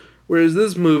fulfillment. Whereas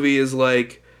this movie is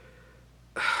like,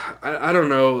 I don't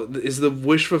know, is the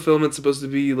wish fulfillment supposed to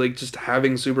be, like, just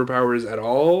having superpowers at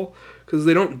all? Because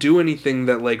they don't do anything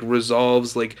that, like,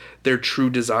 resolves, like, their true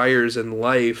desires in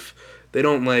life. They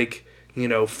don't, like,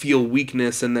 feel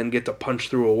weakness and then get to punch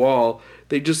through a wall.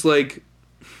 They just, like,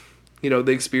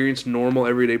 they experience normal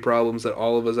everyday problems that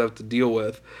all of us have to deal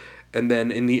with. And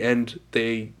then in the end,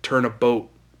 they turn a boat.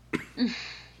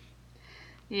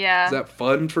 Yeah. Is that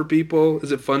fun for people?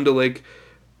 Is it fun to, like,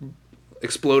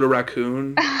 explode a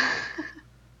raccoon?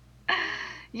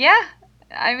 Yeah.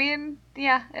 I mean,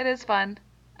 yeah, it is fun.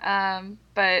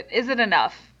 But is it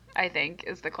enough, I think,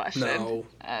 is the question. No.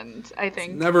 And I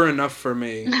think... It's never enough for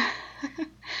me.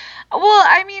 Well,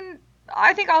 I mean,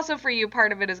 I think also for you,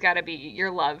 part of it has got to be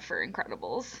your love for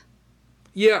Incredibles.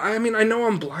 Yeah, I mean, I know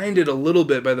I'm blinded a little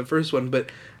bit by the first one, but,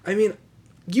 I mean,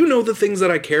 the things that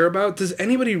I care about. Does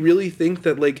anybody really think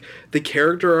that, like, the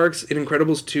character arcs in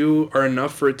Incredibles 2 are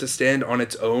enough for it to stand on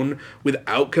its own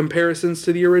without comparisons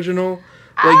to the original?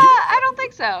 Like, I don't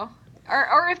think so.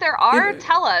 Or if there are,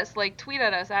 tell us. Like, tweet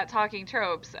at us at Talking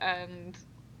Tropes, and...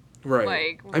 Right.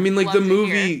 Like, I mean, like, the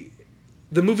movie... Hear.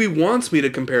 The movie wants me to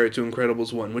compare it to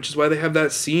Incredibles 1, which is why they have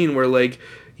that scene where, like,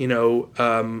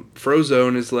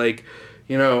 Frozone is like,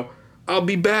 I'll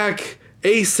be back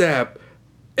ASAP.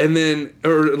 And then,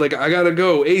 or, like, I gotta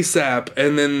go ASAP.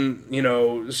 And then,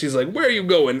 she's like, where are you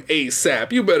going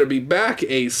ASAP? You better be back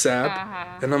ASAP.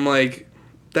 Uh-huh. And I'm like,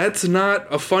 that's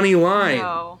not a funny line.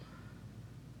 No.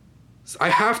 I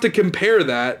have to compare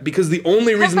that because the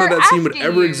only reason that scene would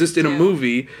ever exist in a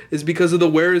movie is because of the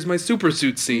Where Is My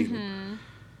Supersuit scene. Mm-hmm.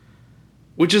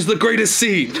 Which is the greatest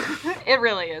scene. It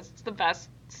really is. It's the best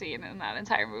scene in that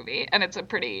entire movie. And it's a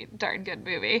pretty darn good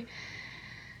movie.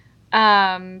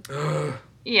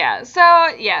 Yeah. So,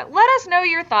 yeah. Let us know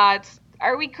your thoughts.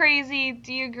 Are we crazy?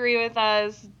 Do you agree with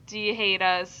us? Do you hate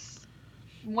us?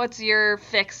 What's your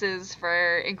fixes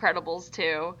for Incredibles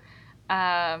 2?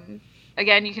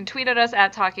 Again, you can tweet at us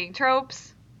at Talking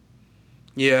Tropes.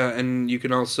 Yeah, and you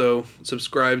can also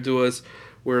subscribe to us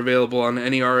We're available on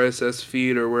any RSS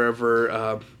feed or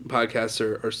wherever podcasts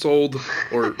are sold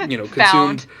or,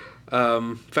 consumed,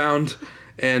 found.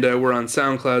 And we're on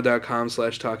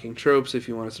soundcloud.com/talkingtropes if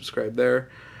you want to subscribe there.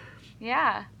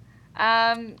 Yeah.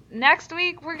 Next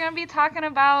week, we're going to be talking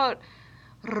about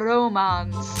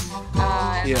romance.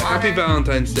 Happy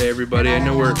Valentine's Day, everybody. I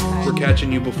know we're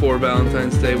catching you before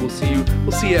Valentine's Day. We'll see you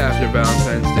after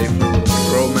Valentine's Day for a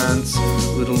little romance,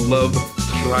 little love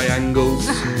triangles.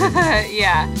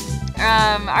 Yeah.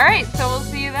 All right, so we'll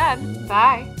see you then.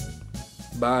 Bye.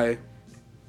 Bye.